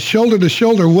situation, but shoulder to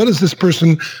shoulder. What is this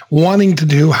person wanting to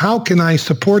do? How can I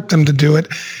support them to do it?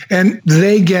 And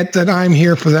they get that I'm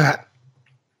here for that.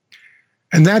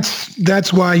 And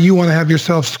that's why you want to have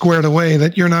yourself squared away,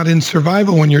 that you're not in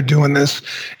survival when you're doing this.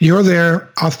 You're there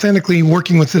authentically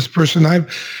working with this person.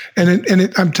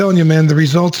 I'm telling you, man, the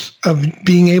results of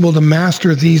being able to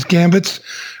master these gambits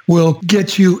will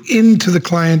get you into the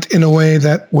client in a way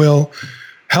that will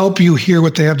help you hear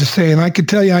what they have to say. And I could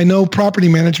tell you, I know property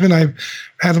management. I've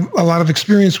had a lot of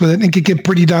experience with it, and it can get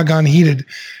pretty doggone heated.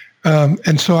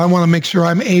 And so I want to make sure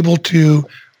I'm able to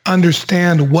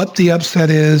understand what the upset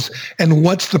is and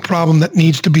what's the problem that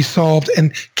needs to be solved.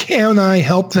 And can I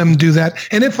help them do that?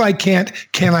 And if I can't,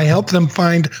 can I help them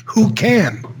find who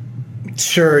can?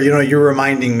 Sure. You're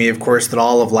reminding me, of course, that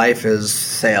all of life is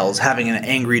sales. Having an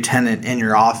angry tenant in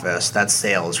your office, that's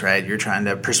sales, right? You're trying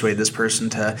to persuade this person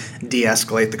to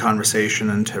de-escalate the conversation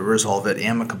and to resolve it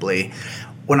amicably.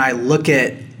 When I look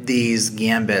at these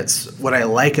gambits, what I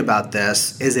like about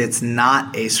this is it's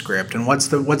not a script. And what's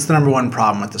the number one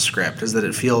problem with the script is that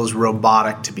it feels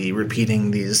robotic to be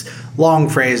repeating these long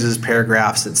phrases,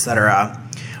 paragraphs, etc.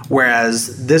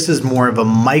 Whereas this is more of a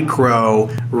micro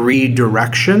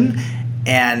redirection.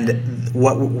 And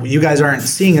what you guys aren't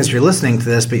seeing as you're listening to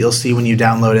this, but you'll see when you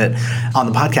download it on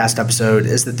the podcast episode,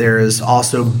 is that there is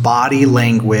also body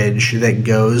language that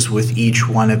goes with each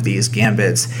one of these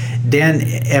gambits. Dan,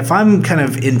 if I'm kind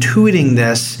of intuiting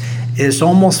this, it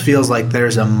almost feels like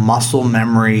there's a muscle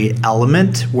memory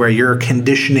element where you're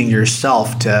conditioning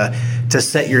yourself to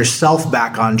set yourself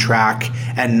back on track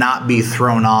and not be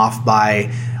thrown off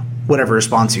by whatever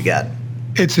response you get.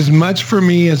 It's as much for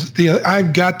me as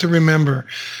I've got to remember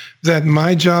that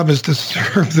my job is to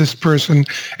serve this person,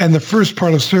 and the first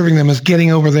part of serving them is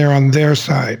getting over there on their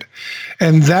side.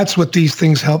 And that's what these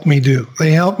things help me do.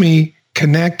 They help me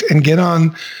connect and get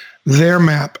on their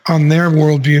map, on their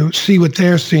worldview, see what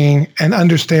they're seeing, and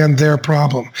understand their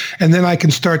problem. And then I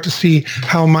can start to see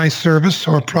how my service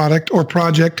or product or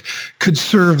project could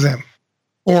serve them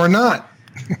or not.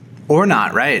 Or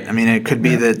not, right? I mean, it could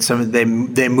be that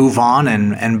they move on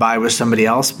and buy with somebody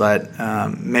else, but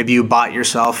maybe you bought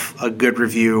yourself a good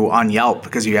review on Yelp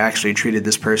because you actually treated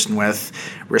this person with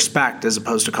respect as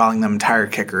opposed to calling them a tire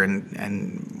kicker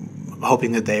and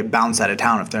hoping that they bounce out of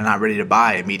town if they're not ready to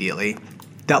buy immediately.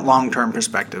 That long-term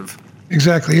perspective.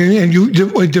 Exactly. And you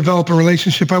develop a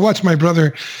relationship. I watched my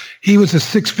brother. He was a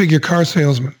 6-figure car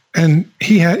salesman. And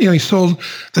he had, he sold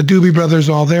the Doobie Brothers,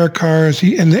 all their cars.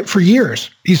 And for years,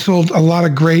 he sold a lot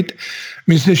of great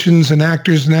musicians and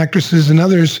actors and actresses and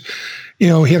others. He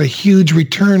had a huge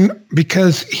return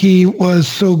because he was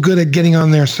so good at getting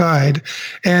on their side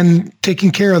and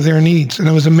taking care of their needs. And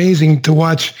it was amazing to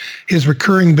watch his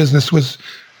recurring business was.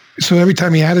 So every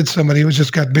time he added somebody, it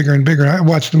just got bigger and bigger. I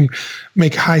watched him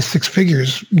make high 6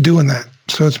 figures doing that.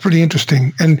 So it's pretty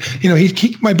interesting. And,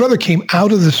 my brother came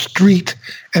out of the street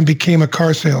and became a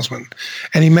car salesman.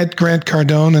 And he met Grant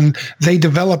Cardone, and they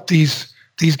developed these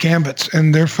gambits.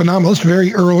 And they're phenomenal. It's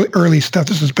very early stuff.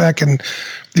 This is back in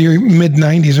the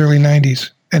mid-'90s, early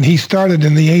 90s. And he started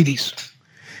in the 80s.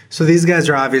 So these guys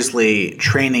are obviously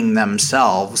training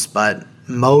themselves, but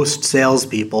most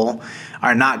salespeople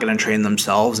are not going to train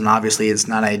themselves, and obviously it's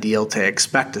not ideal to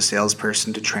expect a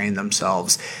salesperson to train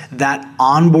themselves. That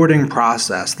onboarding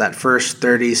process, that first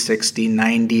 30, 60,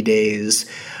 90 days,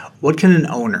 what can an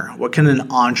owner, what can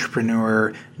an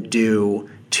entrepreneur do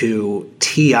to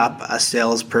tee up a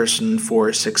salesperson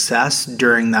for success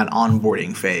during that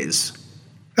onboarding phase?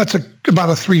 That's about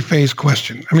a 3-phase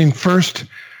question. I mean, first,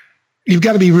 you've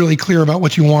got to be really clear about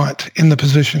what you want in the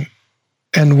position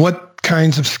and what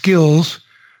kinds of skills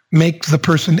make the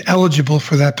person eligible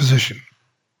for that position.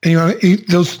 And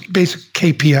those basic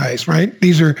KPIs, right?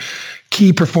 These are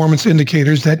key performance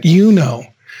indicators that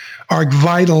are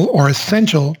vital or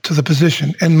essential to the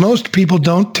position. And most people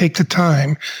don't take the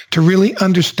time to really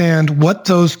understand what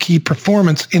those key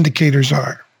performance indicators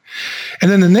are. And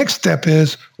then the next step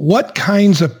is, what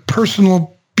kinds of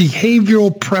personal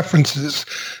behavioral preferences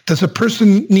does a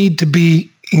person need to be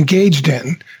engaged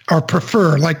in or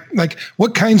prefer? Like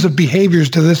what kinds of behaviors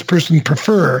do this person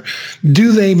prefer?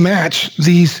 Do they match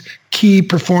these key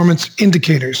performance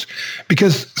indicators?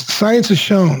 Because science has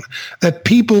shown that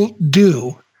people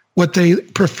do what they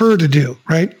prefer to do,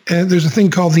 right? And there's a thing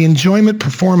called the enjoyment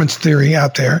performance theory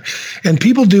out there, and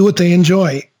people do what they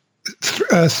enjoy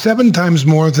 7 times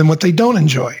more than what they don't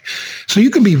enjoy. So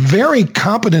you can be very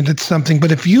competent at something,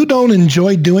 but if you don't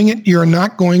enjoy doing it, you're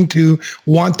not going to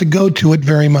want to go to it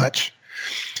very much.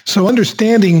 So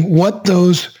understanding what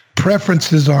those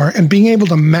preferences are and being able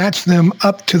to match them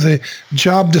up to the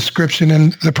job description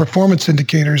and the performance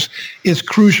indicators is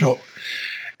crucial.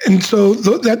 And so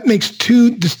that makes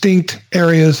 2 distinct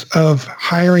areas of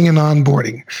hiring and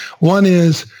onboarding. One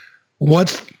is,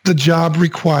 what's the job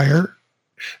require?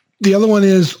 The other one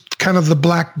is kind of the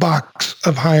black box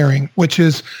of hiring, which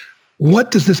is, what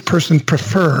does this person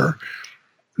prefer?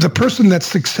 The person that's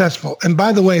successful. And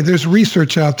by the way, there's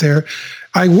research out there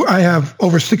I have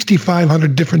over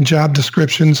 6,500 different job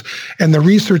descriptions, and the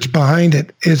research behind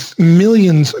it is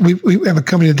millions. We have a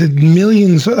company that did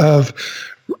millions of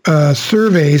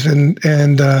surveys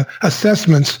and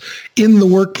assessments in the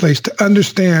workplace to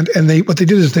understand. And what they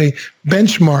did is they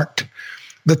benchmarked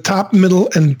the top, middle,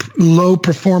 and low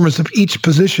performers of each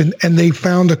position, and they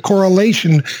found a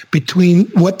correlation between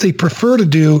what they prefer to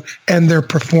do and their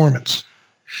performance.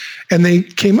 And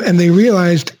they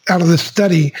realized out of the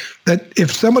study that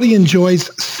if somebody enjoys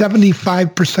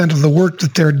 75% of the work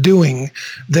that they're doing,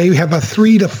 they have a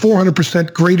 300 to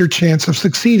 400% greater chance of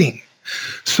succeeding.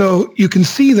 So you can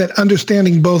see that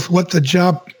understanding both what the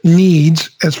job needs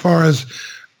as far as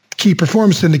key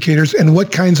performance indicators and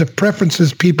what kinds of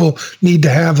preferences people need to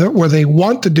have where they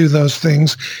want to do those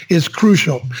things is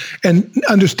crucial. And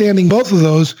understanding both of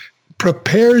those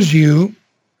prepares you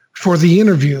for the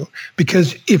interview,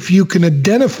 because if you can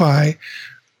identify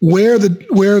where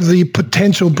the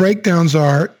potential breakdowns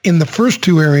are in the first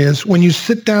two areas, when you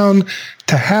sit down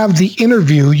to have the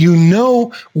interview, you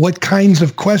know what kinds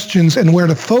of questions and where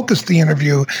to focus the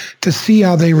interview to see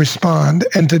how they respond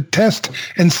and to test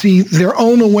and see their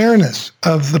own awareness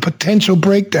of the potential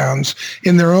breakdowns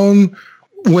in their own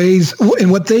ways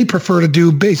and what they prefer to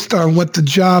do based on what the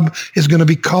job is going to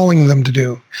be calling them to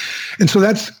do. And so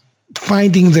that's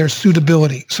finding their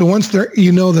suitability. So once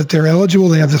you know that they're eligible,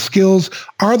 they have the skills,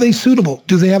 are they suitable?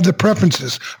 Do they have the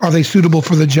preferences? Are they suitable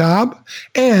for the job?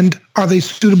 And are they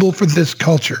suitable for this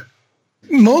culture?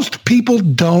 Most people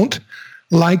don't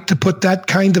like to put that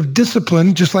kind of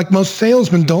discipline, just like most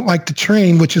salesmen don't like to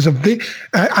train, which is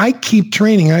I keep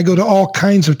training. I go to all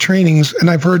kinds of trainings, and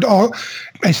I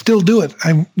still do it.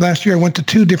 Last year I went to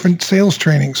 2 different sales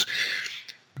trainings.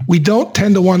 We don't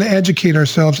tend to want to educate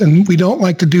ourselves, and we don't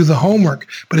like to do the homework.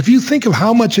 But if you think of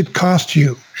how much it costs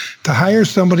you to hire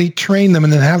somebody, train them,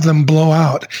 and then have them blow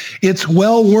out, it's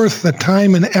well worth the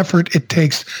time and effort it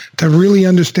takes to really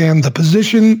understand the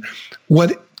position,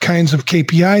 what kinds of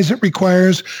KPIs it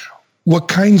requires, what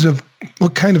kind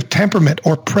of temperament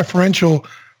or preferential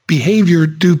behavior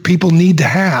do people need to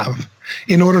have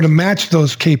in order to match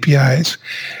those KPIs,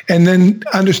 and then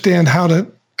understand how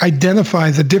to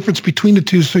identify the difference between the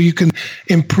two so you can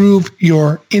improve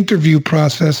your interview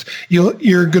process.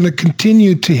 You're going to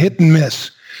continue to hit and miss.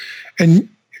 And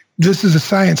this is a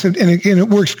science. And again, it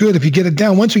works good if you get it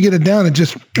down. Once you get it down,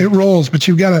 it rolls. But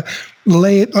you've got to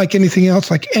lay it like anything else,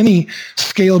 like any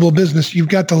scalable business. You've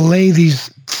got to lay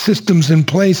these systems in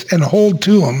place and hold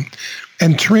to them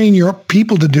and train your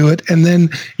people to do it. And then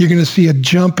you're going to see a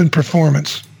jump in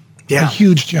performance. Yeah, a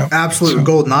huge jump. Absolute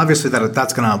gold. And obviously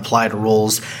that's going to apply to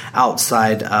roles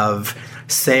outside of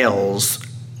sales.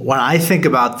 When I think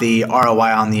about the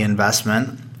ROI on the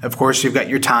investment, of course, you've got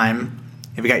your time,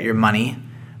 you've got your money,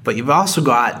 but you've also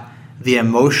got the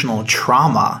emotional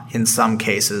trauma in some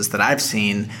cases that I've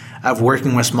seen of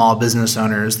working with small business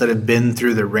owners that have been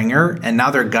through the ringer and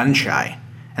now they're gun shy.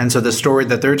 And so the story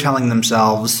that they're telling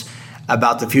themselves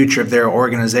about the future of their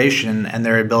organization and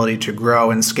their ability to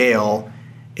grow and scale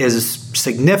is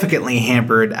significantly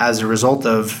hampered as a result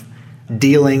of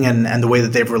dealing and the way that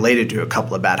they've related to a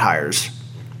couple of bad hires.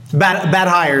 Bad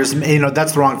hires,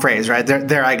 that's the wrong phrase, right?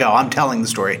 There I go. I'm telling the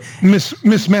story.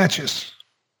 Mismatches,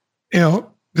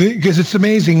 because it's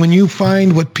amazing when you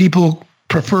find what people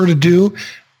prefer to do,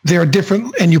 they're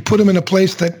different, and you put them in a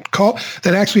place that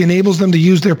actually enables them to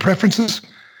use their preferences.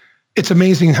 It's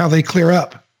amazing how they clear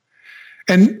up.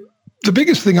 And the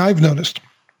biggest thing I've noticed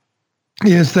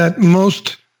is that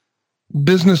most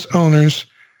business owners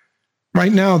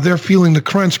right now, they're feeling the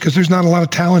crunch because there's not a lot of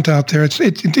talent out there. It's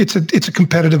a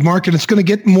competitive market. It's going to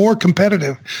get more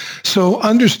competitive. So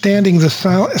understanding the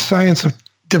science of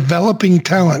developing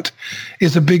talent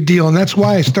is a big deal. And that's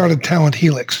why I started Talent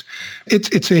Helix.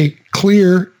 It's a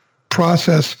clear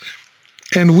process.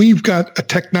 And we've got a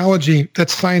technology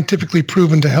that's scientifically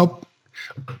proven to help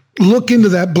look into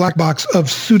that black box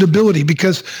of suitability,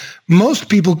 because most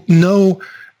people know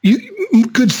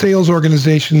good sales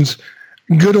organizations,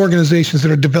 good organizations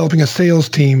that are developing a sales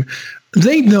team,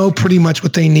 they know pretty much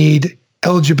what they need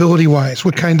eligibility-wise,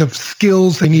 what kind of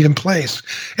skills they need in place.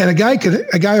 And a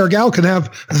guy or gal can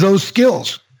have those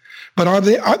skills, but are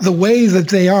the way that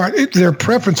they are, their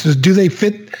preferences, do they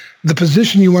fit the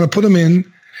position you want to put them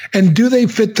in, and do they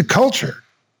fit the culture?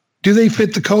 Do they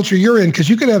fit the culture you're in? Because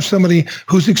you could have somebody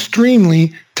who's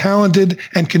extremely talented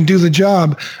and can do the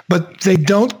job, but they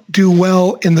don't do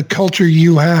well in the culture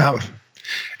you have.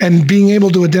 And being able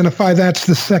to identify that's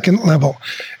the second level.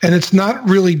 And it's not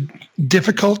really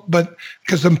difficult, but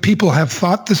because some people have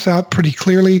thought this out pretty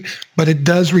clearly, but it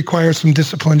does require some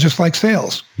discipline, just like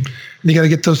sales. You got to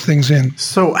get those things in.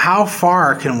 So how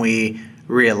far can we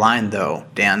realigned, though,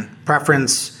 Dan?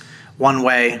 Preference one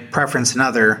way, preference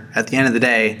another. At the end of the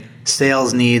day,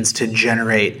 sales needs to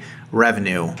generate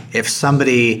revenue. If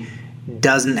somebody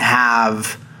doesn't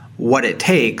have what it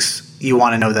takes, you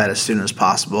want to know that as soon as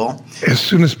possible. As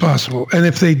soon as possible. And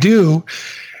if they do,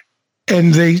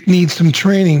 and they need some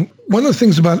training, one of the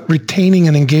things about retaining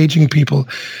and engaging people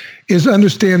is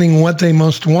understanding what they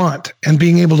most want and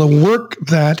being able to work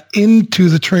that into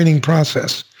the training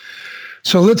process.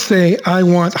 So let's say I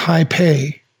want high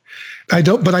pay.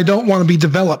 But I don't want to be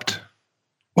developed.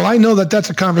 Well, I know that that's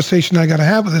a conversation I got to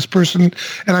have with this person,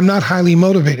 and I'm not highly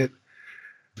motivated.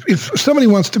 If somebody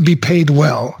wants to be paid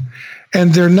well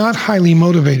and they're not highly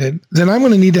motivated, then I'm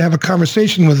going to need to have a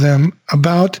conversation with them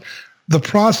about the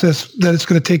process that it's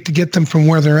going to take to get them from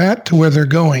where they're at to where they're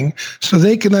going, so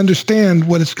they can understand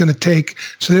what it's going to take,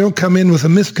 so they don't come in with a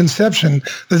misconception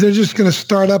that they're just going to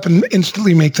start up and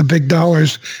instantly make the big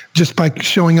dollars just by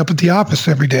showing up at the office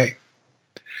every day.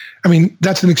 I mean,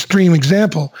 that's an extreme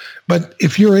example, but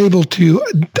if you're able to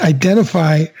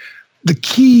identify the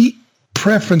key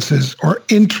preferences or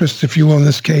interests, if you will, in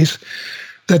this case,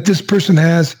 that this person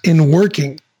has in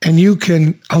working, and you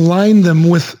can align them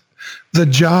with the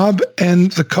job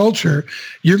and the culture,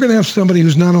 you're going to have somebody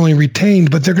who's not only retained,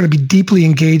 but they're going to be deeply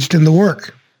engaged in the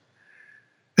work.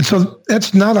 And so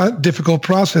that's not a difficult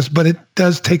process, but it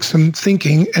does take some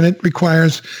thinking, and it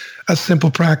requires a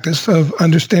simple practice of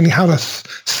understanding how to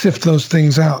sift those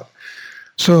things out.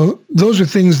 So those are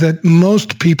things that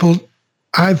most people,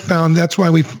 I've found, that's why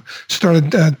we've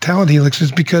started Talent Helix,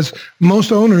 is because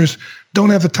most owners don't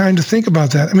have the time to think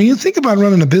about that. I mean, you think about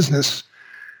running a business,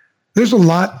 there's a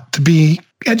lot to be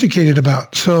educated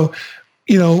about. So,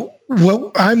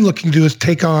 what I'm looking to do is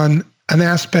take on an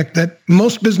aspect that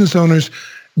most business owners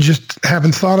just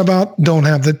haven't thought about, didn't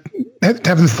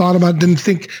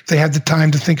think they had the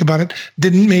time to think about it,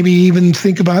 didn't maybe even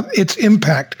think about its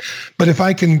impact. But if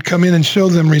I can come in and show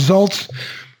them results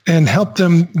and help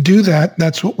them do that,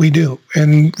 that's what we do.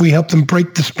 And we help them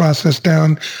break this process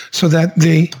down so that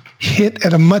they hit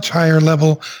at a much higher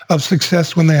level of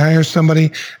success when they hire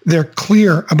somebody. They're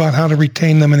clear about how to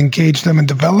retain them and engage them and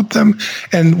develop them.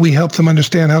 And we help them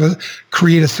understand how to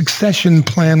create a succession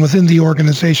plan within the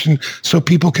organization so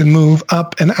people can move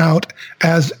up and out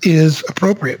as is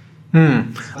appropriate.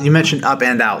 You mentioned up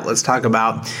and out. Let's talk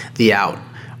about the out.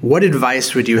 What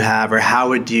advice would you have, or how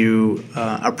would you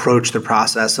approach the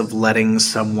process of letting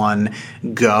someone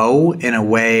go in a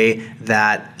way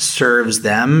that serves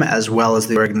them as well as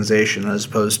the organization, as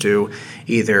opposed to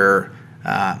either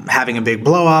having a big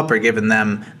blow up or giving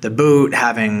them the boot,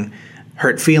 having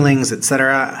hurt feelings,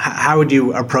 etc.? How would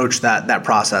you approach that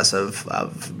process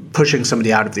of pushing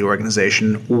somebody out of the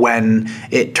organization when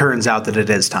it turns out that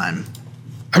it is time?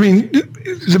 I mean,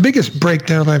 the biggest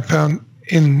breakdown I've found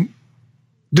in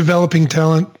developing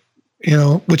talent,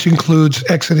 which includes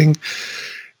exiting,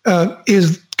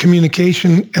 is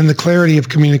communication and the clarity of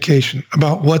communication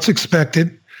about what's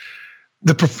expected,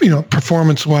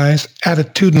 performance-wise,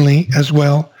 attitudinally as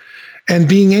well, and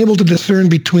being able to discern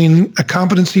between a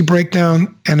competency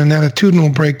breakdown and an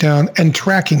attitudinal breakdown, and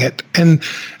tracking it and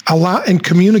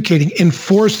communicating,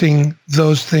 enforcing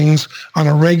those things on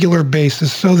a regular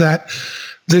basis, so that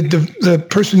the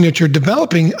person that you're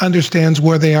developing understands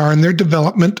where they are in their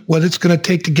development, what it's going to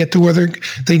take to get to where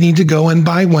they need to go, and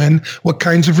by when, what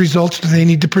kinds of results do they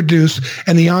need to produce,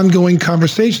 and the ongoing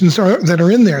conversations that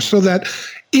are in there, so that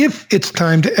if it's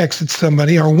time to exit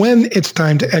somebody, or when it's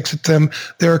time to exit them,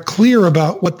 they're clear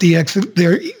about what the exit.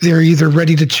 They're either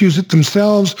ready to choose it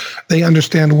themselves, they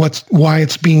understand why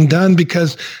it's being done,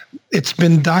 because it's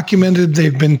been documented,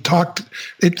 they've been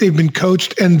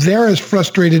coached, and they're as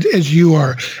frustrated as you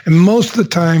are. And most of the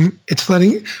time, it's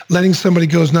letting somebody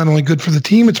go is not only good for the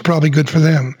team, it's probably good for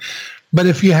them. But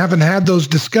if you haven't had those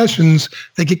discussions,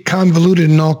 they get convoluted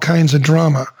in all kinds of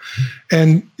drama.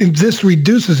 And this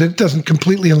reduces it. It doesn't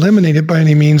completely eliminate it by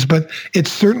any means, but it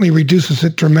certainly reduces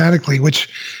it dramatically, which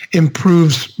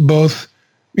improves both,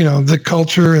 the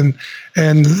culture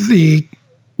and the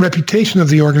reputation of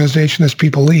the organization as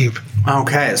people leave.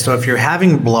 Okay, so if you're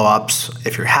having blow-ups,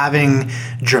 if you're having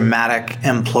dramatic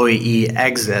employee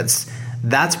exits,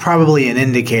 that's probably an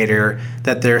indicator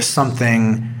that there's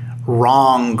something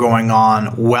wrong going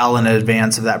on well in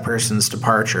advance of that person's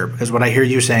departure. Because what I hear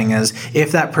you saying is,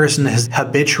 if that person is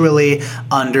habitually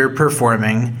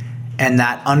underperforming, and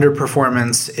that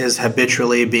underperformance is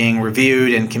habitually being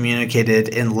reviewed and communicated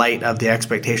in light of the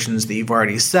expectations that you've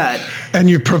already set, and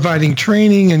you're providing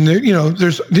training, and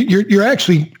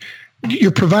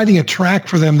you're providing a track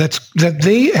for them that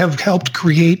they have helped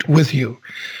create with you.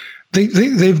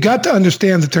 They've got to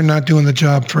understand that they're not doing the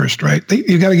job first, right?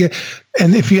 You got to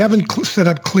And if you haven't set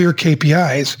up clear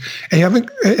KPIs and you haven't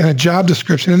and a job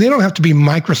description, and they don't have to be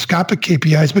microscopic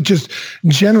KPIs, but just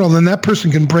general, then that person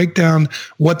can break down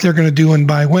what they're going to do and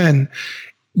by when.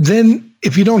 Then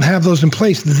if you don't have those in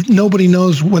place, nobody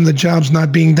knows when the job's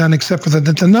not being done except for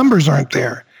that the numbers aren't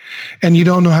there. And you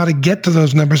don't know how to get to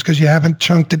those numbers because you haven't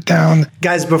chunked it down.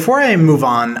 Guys, before I move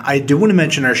on, I do want to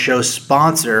mention our show's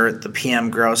sponsor, the PM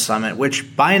Grow Summit,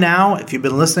 which by now, if you've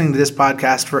been listening to this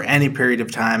podcast for any period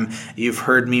of time, you've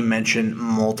heard me mention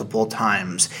multiple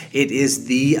times. It is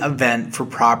the event for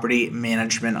property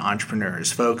management entrepreneurs,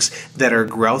 folks that are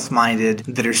growth-minded,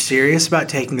 that are serious about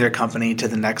taking their company to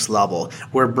the next level.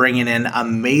 We're bringing in an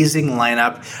amazing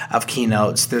lineup of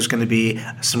keynotes. There's going to be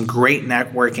some great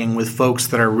networking with folks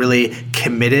that are really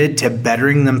committed to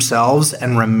bettering themselves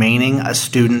and remaining a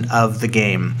student of the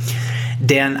game.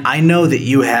 Dan, I know that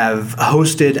you have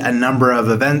hosted a number of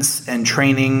events and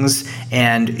trainings,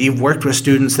 and you've worked with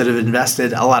students that have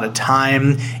invested a lot of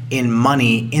time and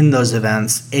money in those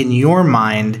events. In your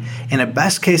mind, in a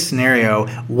best case scenario,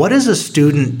 what does a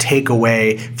student take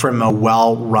away from a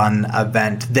well-run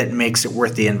event that makes it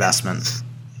worth the investment?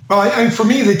 Well, for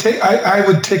me, I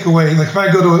would take away, like if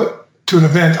I go to an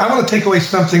event, I want to take away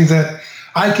something that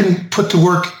I can put to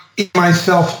work in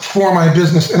myself for my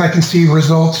business and I can see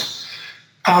results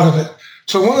out of it.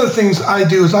 So one of the things I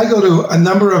do is I go to a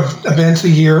number of events a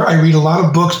year. I read a lot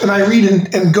of books, and I read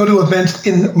and go to events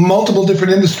in multiple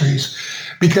different industries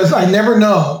because I never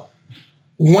know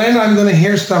when I'm going to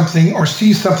hear something or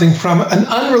see something from an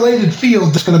unrelated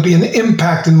field that's going to be an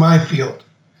impact in my field.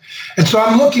 And so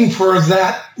I'm looking for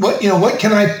that. What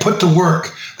can I put to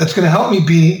work that's going to help me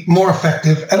be more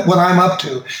effective at what I'm up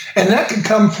to? And that could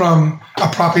come from a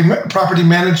property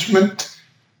management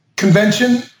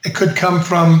convention. It could come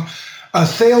from a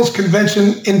sales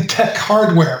convention in tech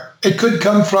hardware. It could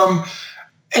come from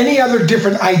any other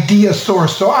different idea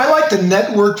source. So I like to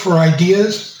network for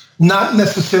ideas, not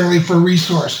necessarily for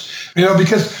resource.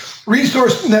 Because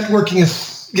resource networking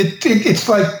it's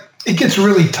like, it gets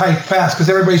really tight fast because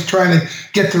everybody's trying to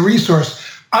get the resource.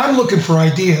 I'm looking for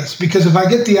ideas because if I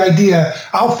get the idea,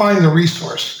 I'll find the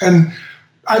resource. And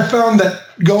I found that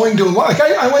going to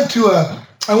I went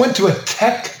to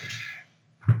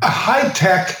a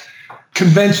high-tech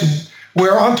convention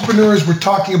where entrepreneurs were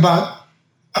talking about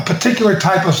a particular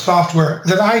type of software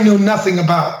that I knew nothing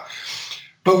about.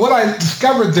 But what I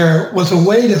discovered there was a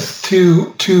way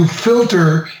to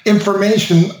filter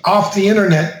information off the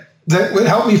internet that would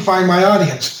help me find my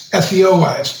audience,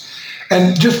 SEO-wise.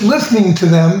 And just listening to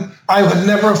them, I would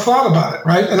never have thought about it,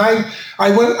 right? And I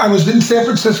was in San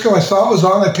Francisco, I saw it was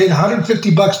on, I paid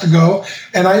 $150 to go,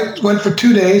 and I went for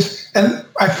 2 days, and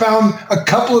I found a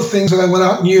couple of things that I went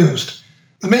out and used.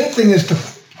 The main thing is to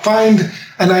find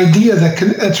an idea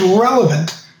that's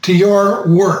relevant to your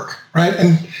work, right?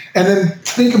 And then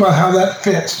think about how that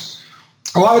fits.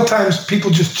 A lot of times people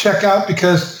just check out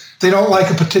because they don't like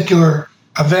a particular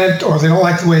event or they don't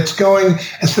like the way it's going,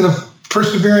 instead of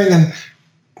persevering and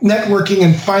networking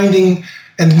and finding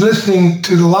and listening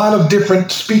to a lot of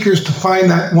different speakers to find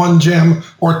that one gem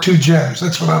or two gems.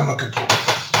 That's what I'm looking for.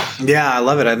 Yeah, I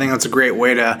love it. I think that's a great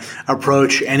way to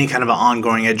approach any kind of an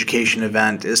ongoing education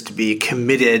event, is to be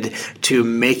committed to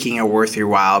making it worth your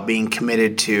while, being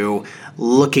committed to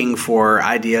looking for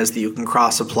ideas that you can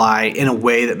cross-apply in a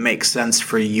way that makes sense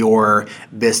for your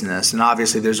business. And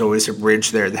obviously, there's always a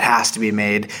bridge there that has to be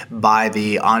made by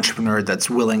the entrepreneur that's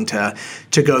willing to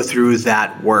go through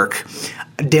that work.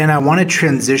 Dan, I want to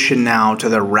transition now to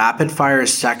the rapid fire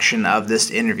section of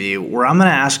this interview where I'm going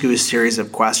to ask you a series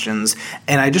of questions,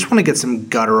 and I just want to get some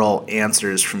guttural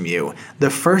answers from you.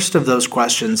 The first of those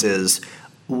questions is,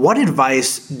 what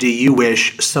advice do you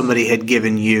wish somebody had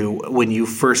given you when you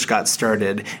first got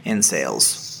started in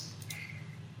sales?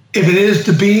 If it is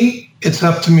to be, it's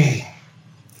up to me.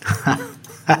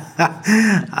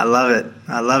 I love it.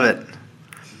 I love it.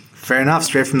 Fair enough.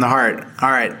 Straight from the heart.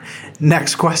 All right.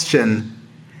 Next question.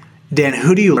 Dan,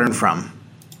 who do you learn from?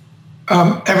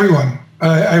 Everyone.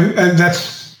 And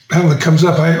that's how it comes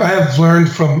up. I have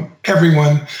learned from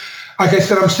everyone. Like I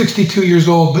said, I'm 62 years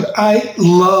old, but I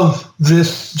love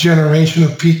this generation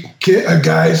of people,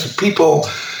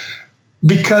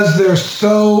 because there's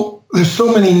so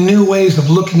many new ways of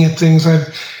looking at things.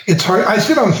 It's hard. I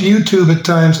sit on YouTube at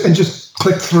times and just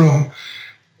click through them.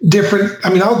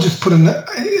 I'll just put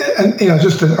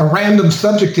just a random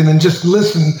subject in and just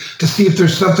listen to see if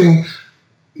there's something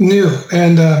new.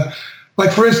 And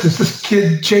like, for instance, this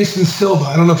kid, Jason Silva,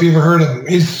 I don't know if you ever heard of him.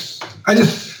 I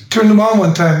just turned him on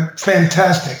one time.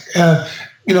 Fantastic.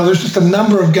 There's just a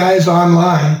number of guys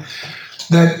online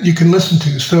that you can listen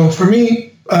to. So for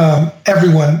me,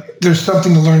 everyone. There's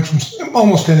something to learn from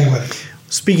almost anybody.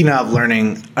 Speaking of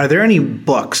learning, are there any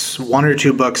books, one or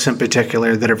two books in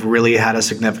particular, that have really had a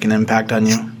significant impact on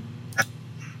you?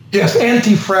 Yes,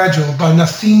 Anti-Fragile by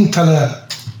Nassim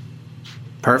Taleb.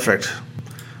 Perfect.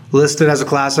 Listed as a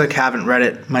classic, haven't read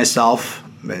it myself.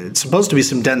 It's supposed to be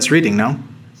some dense reading, no?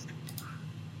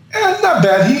 Not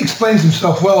bad. He explains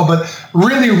himself well, but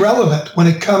really relevant when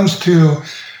it comes to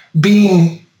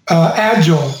being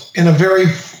agile in a very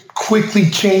quickly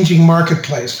changing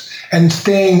marketplace and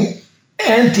staying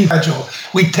anti-fragile.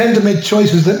 We tend to make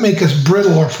choices that make us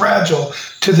brittle or fragile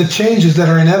to the changes that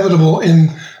are inevitable in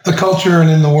the culture and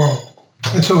in the world.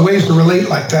 And so ways to relate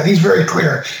like that. He's very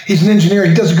clear. He's an engineer.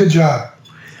 He does a good job.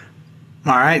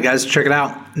 All right, guys, check it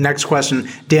out. Next question.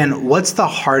 Dan, what's the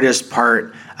hardest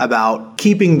part about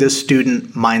keeping the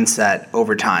student mindset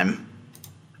over time?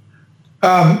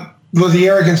 Well, the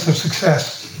arrogance of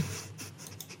success.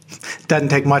 Doesn't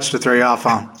take much to throw you off,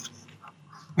 huh?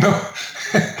 No.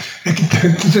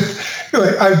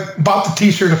 I bought the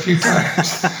T-shirt a few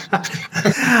times.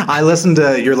 I listened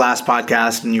to your last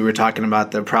podcast and you were talking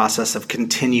about the process of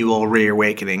continual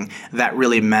reawakening. That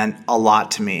really meant a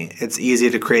lot to me. It's easy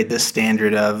to create this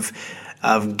standard of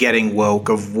getting woke,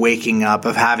 of waking up,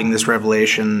 of having this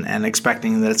revelation and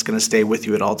expecting that it's going to stay with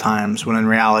you at all times, when in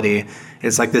reality,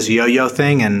 it's like this yo-yo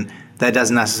thing, and that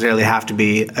doesn't necessarily have to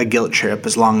be a guilt trip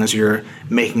as long as you're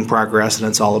making progress and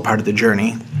it's all a part of the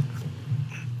journey.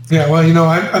 Yeah, well,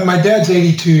 my dad's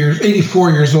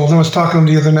 84 years old. I was talking to him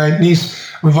the other night, and he's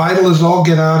vital as all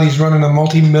get out. He's running a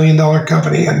multi-million-dollar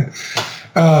company, and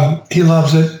he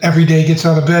loves it. Every day gets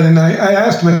out of bed. And I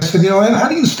asked him, I said, how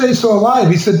do you stay so alive?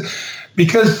 He said,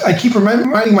 because I keep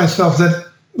reminding myself that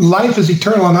life is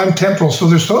eternal and I'm temporal. So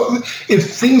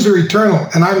if things are eternal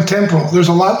and I'm temporal, there's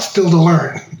a lot still to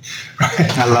learn.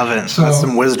 Right? I love it. So, that's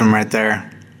some wisdom right there.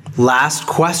 Last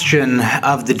question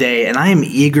of the day, and I am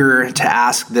eager to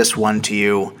ask this one to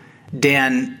you.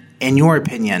 Dan, in your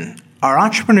opinion, are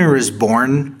entrepreneurs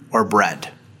born or bred?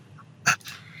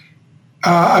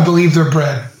 I believe they're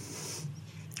bred.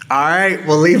 All right,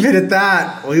 we'll leave it at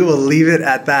that. We will leave it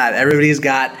at that. Everybody's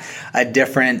got a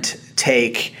different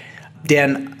take.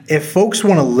 Dan, if folks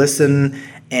want to listen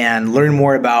and learn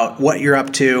more about what you're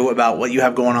up to, about what you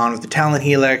have going on with the Talent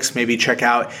Helix, maybe check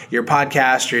out your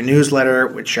podcast, your newsletter,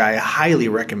 which I highly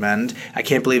recommend. I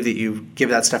can't believe that you give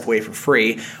that stuff away for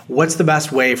free. What's the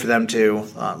best way for them to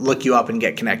look you up and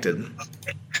get connected?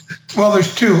 Well,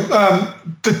 there's two. The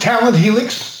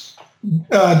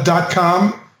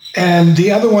talenthelix.com, and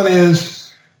the other one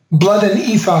is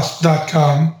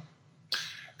bloodandethos.com.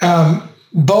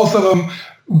 Both of them.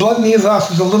 Blood and Ethos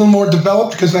is a little more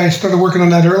developed because I started working on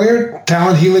that earlier.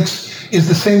 Talent Helix is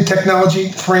the same technology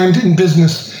framed in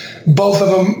business. Both of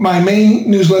them, my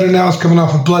main newsletter now is coming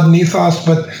off of Blood and Ethos,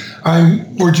 but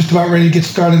we're just about ready to get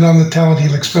started on the Talent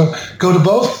Helix. So go to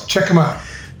both, check them out.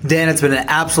 Dan, it's been an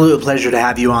absolute pleasure to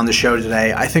have you on the show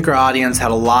today. I think our audience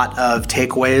had a lot of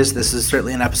takeaways. This is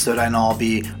certainly an episode I know I'll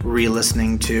be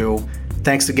re-listening to.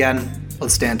 Thanks again.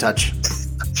 Let's stay in touch.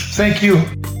 Thank you.